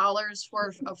federal dollars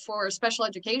for special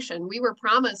education. We were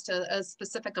promised a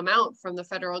specific amount from the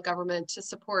federal government to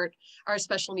support our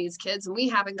special needs kids, and we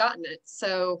haven't gotten it.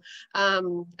 So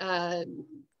to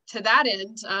that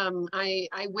end,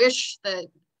 I wish that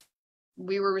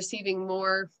we were receiving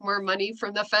more money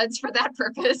from the feds for that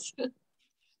purpose.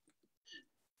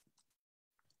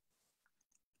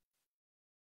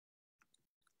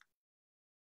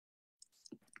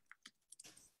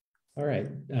 All right,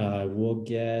 we'll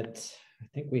get, I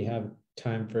think we have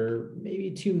time for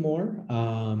maybe two more.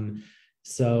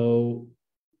 So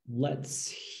let's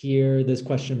hear this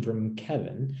question from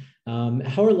Kevin.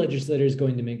 How are legislators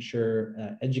going to make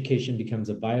sure education becomes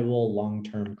a viable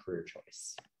long-term career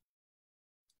choice?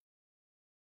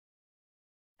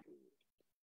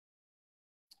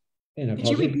 Could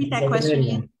you repeat that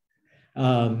question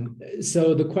again?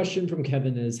 So the question from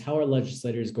Kevin is, how are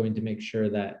legislators going to make sure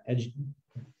that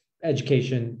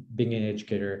education, being an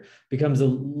educator, becomes a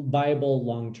viable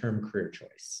long-term career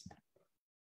choice?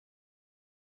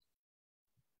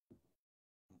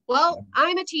 Well,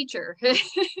 I'm a teacher.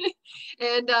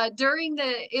 And during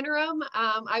the interim,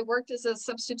 I worked as a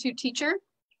substitute teacher.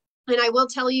 And I will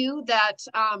tell you that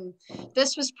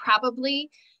this was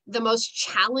probably the most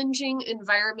challenging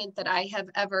environment that I have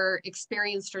ever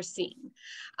experienced or seen.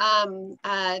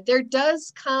 There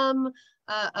does come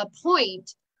a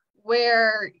point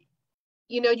where,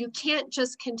 you know, you can't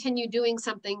just continue doing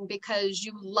something because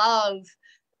you love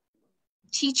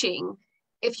teaching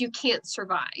if you can't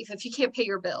survive, if you can't pay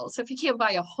your bills, if you can't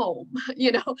buy a home,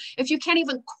 you know, if you can't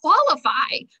even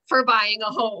qualify for buying a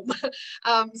home.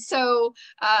 I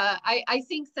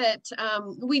think that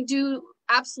we do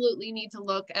absolutely need to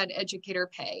look at educator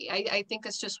pay. I think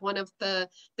it's just one of the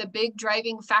big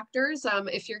driving factors.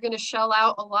 If you're going to shell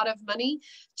out a lot of money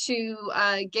to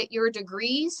get your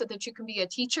degree so that you can be a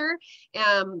teacher,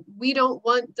 we don't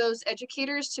want those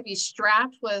educators to be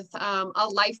strapped with a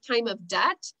lifetime of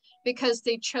debt because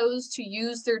they chose to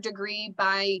use their degree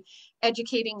by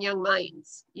educating young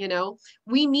minds. You know,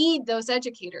 we need those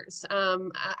educators,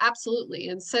 absolutely.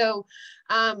 And so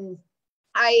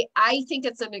I think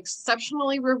it's an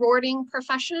exceptionally rewarding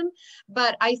profession,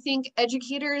 but I think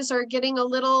educators are getting a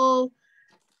little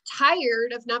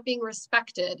tired of not being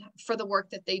respected for the work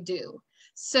that they do.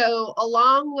 So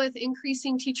along with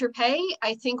increasing teacher pay,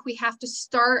 I think we have to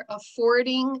start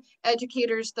affording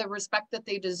educators the respect that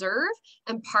they deserve.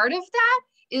 And part of that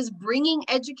is bringing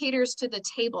educators to the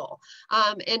table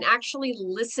and actually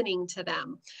listening to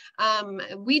them.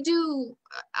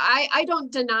 I don't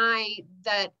deny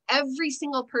that every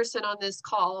single person on this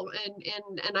call,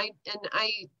 and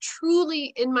I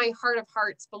truly in my heart of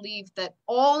hearts believe that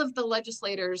all of the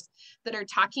legislators that are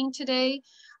talking today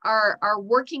are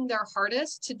working their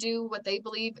hardest to do what they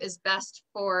believe is best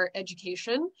for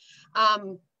education.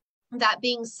 That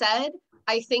being said,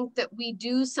 I think that we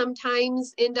do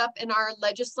sometimes end up in our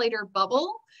legislator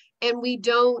bubble and we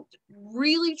don't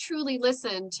really truly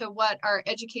listen to what our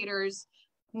educators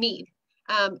need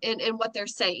and what they're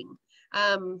saying.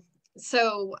 That's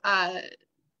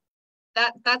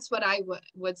what I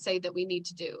would say that we need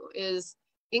to do is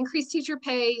increase teacher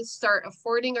pay, start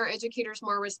affording our educators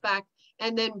more respect,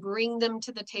 and then bring them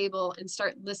to the table and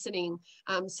start listening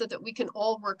so that we can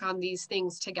all work on these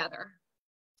things together.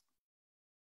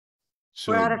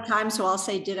 So, we're out of time, so I'll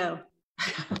say ditto.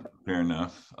 Fair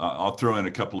enough. I'll throw in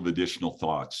a couple of additional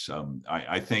thoughts.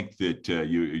 I think that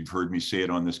you've heard me say it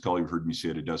on this call, you've heard me say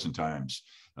it a dozen times.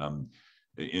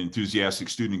 Enthusiastic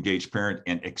student, engaged parent,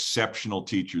 and exceptional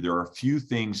teacher. There are few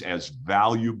things as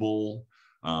valuable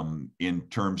in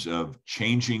terms of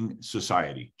changing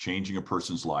society, changing a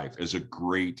person's life as a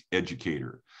great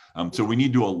educator. So we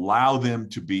need to allow them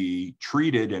to be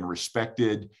treated and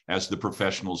respected as the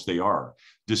professionals they are.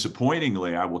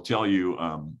 Disappointingly, I will tell you,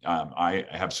 I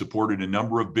have supported a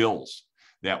number of bills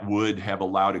that would have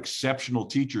allowed exceptional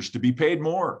teachers to be paid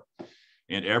more.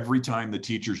 And every time the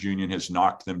teachers union has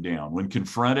knocked them down. When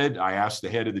confronted, I asked the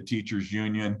head of the teachers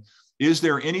union, is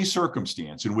there any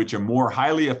circumstance in which a more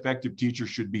highly effective teacher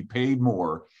should be paid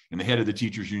more? And the head of the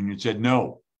teachers union said,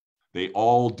 no, they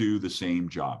all do the same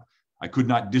job. I could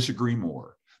not disagree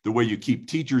more. The way you keep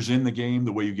teachers in the game,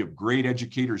 the way you give great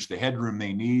educators the headroom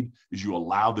they need is you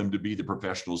allow them to be the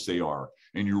professionals they are,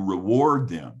 and you reward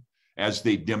them as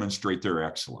they demonstrate their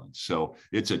excellence. So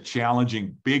it's a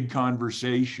challenging, big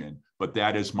conversation, but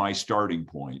that is my starting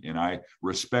point. And I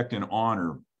respect and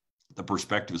honor the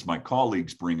perspectives my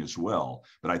colleagues bring as well.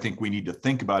 But I think we need to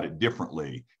think about it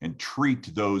differently and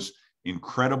treat those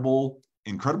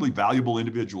incredibly valuable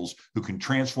individuals who can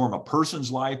transform a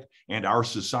person's life and our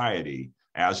society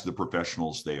as the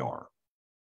professionals they are.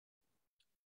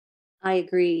 I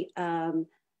agree.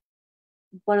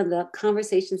 One of the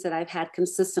conversations that I've had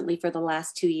consistently for the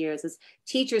last 2 years is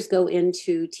teachers go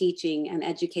into teaching and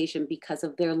education because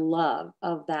of their love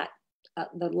of that,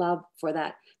 the love for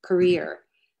that career,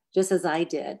 just as I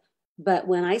did. But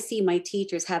when I see my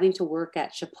teachers having to work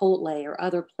at Chipotle or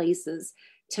other places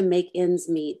to make ends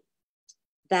meet,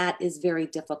 that is very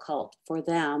difficult for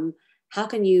them. How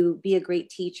can you be a great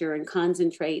teacher and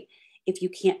concentrate if you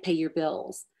can't pay your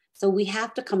bills? So we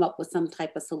have to come up with some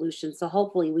type of solution. So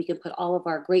hopefully we can put all of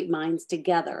our great minds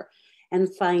together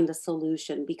and find a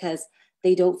solution, because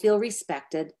they don't feel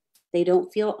respected, they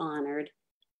don't feel honored,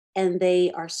 and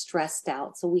they are stressed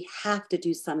out. So we have to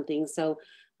do something. So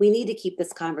we need to keep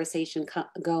this conversation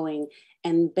going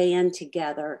and band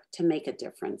together to make a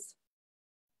difference.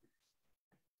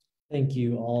 Thank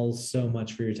you all so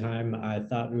much for your time. I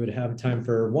thought we would have time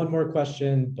for one more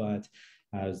question, but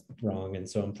I was wrong. And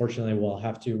so unfortunately, we'll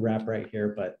have to wrap right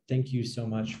here. But thank you so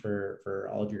much for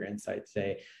all of your insights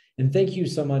today. And thank you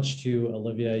so much to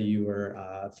Olivia. You were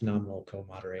a phenomenal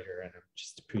co-moderator, and I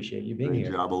just appreciate you being here.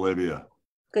 Good job, Olivia.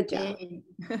 Good job.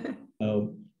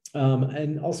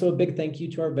 And also a big thank you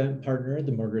to our event partner,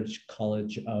 the Mortgage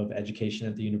College of Education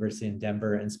at the University in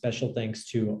Denver, and special thanks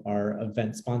to our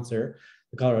event sponsor,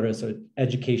 the Colorado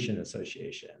Education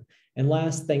Association. And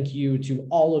last, thank you to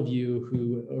all of you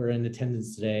who are in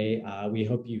attendance today. We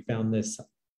hope you found this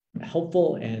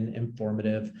helpful and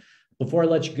informative. Before I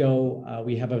let you go,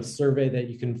 we have a survey that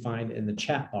you can find in the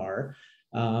chat bar.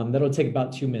 That'll take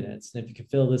about 2 minutes. And if you can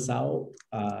fill this out,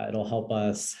 it'll help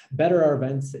us better our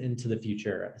events into the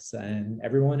future. And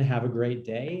everyone have a great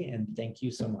day, and thank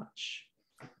you so much.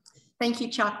 Thank you,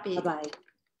 Chalkbeat. Bye-bye.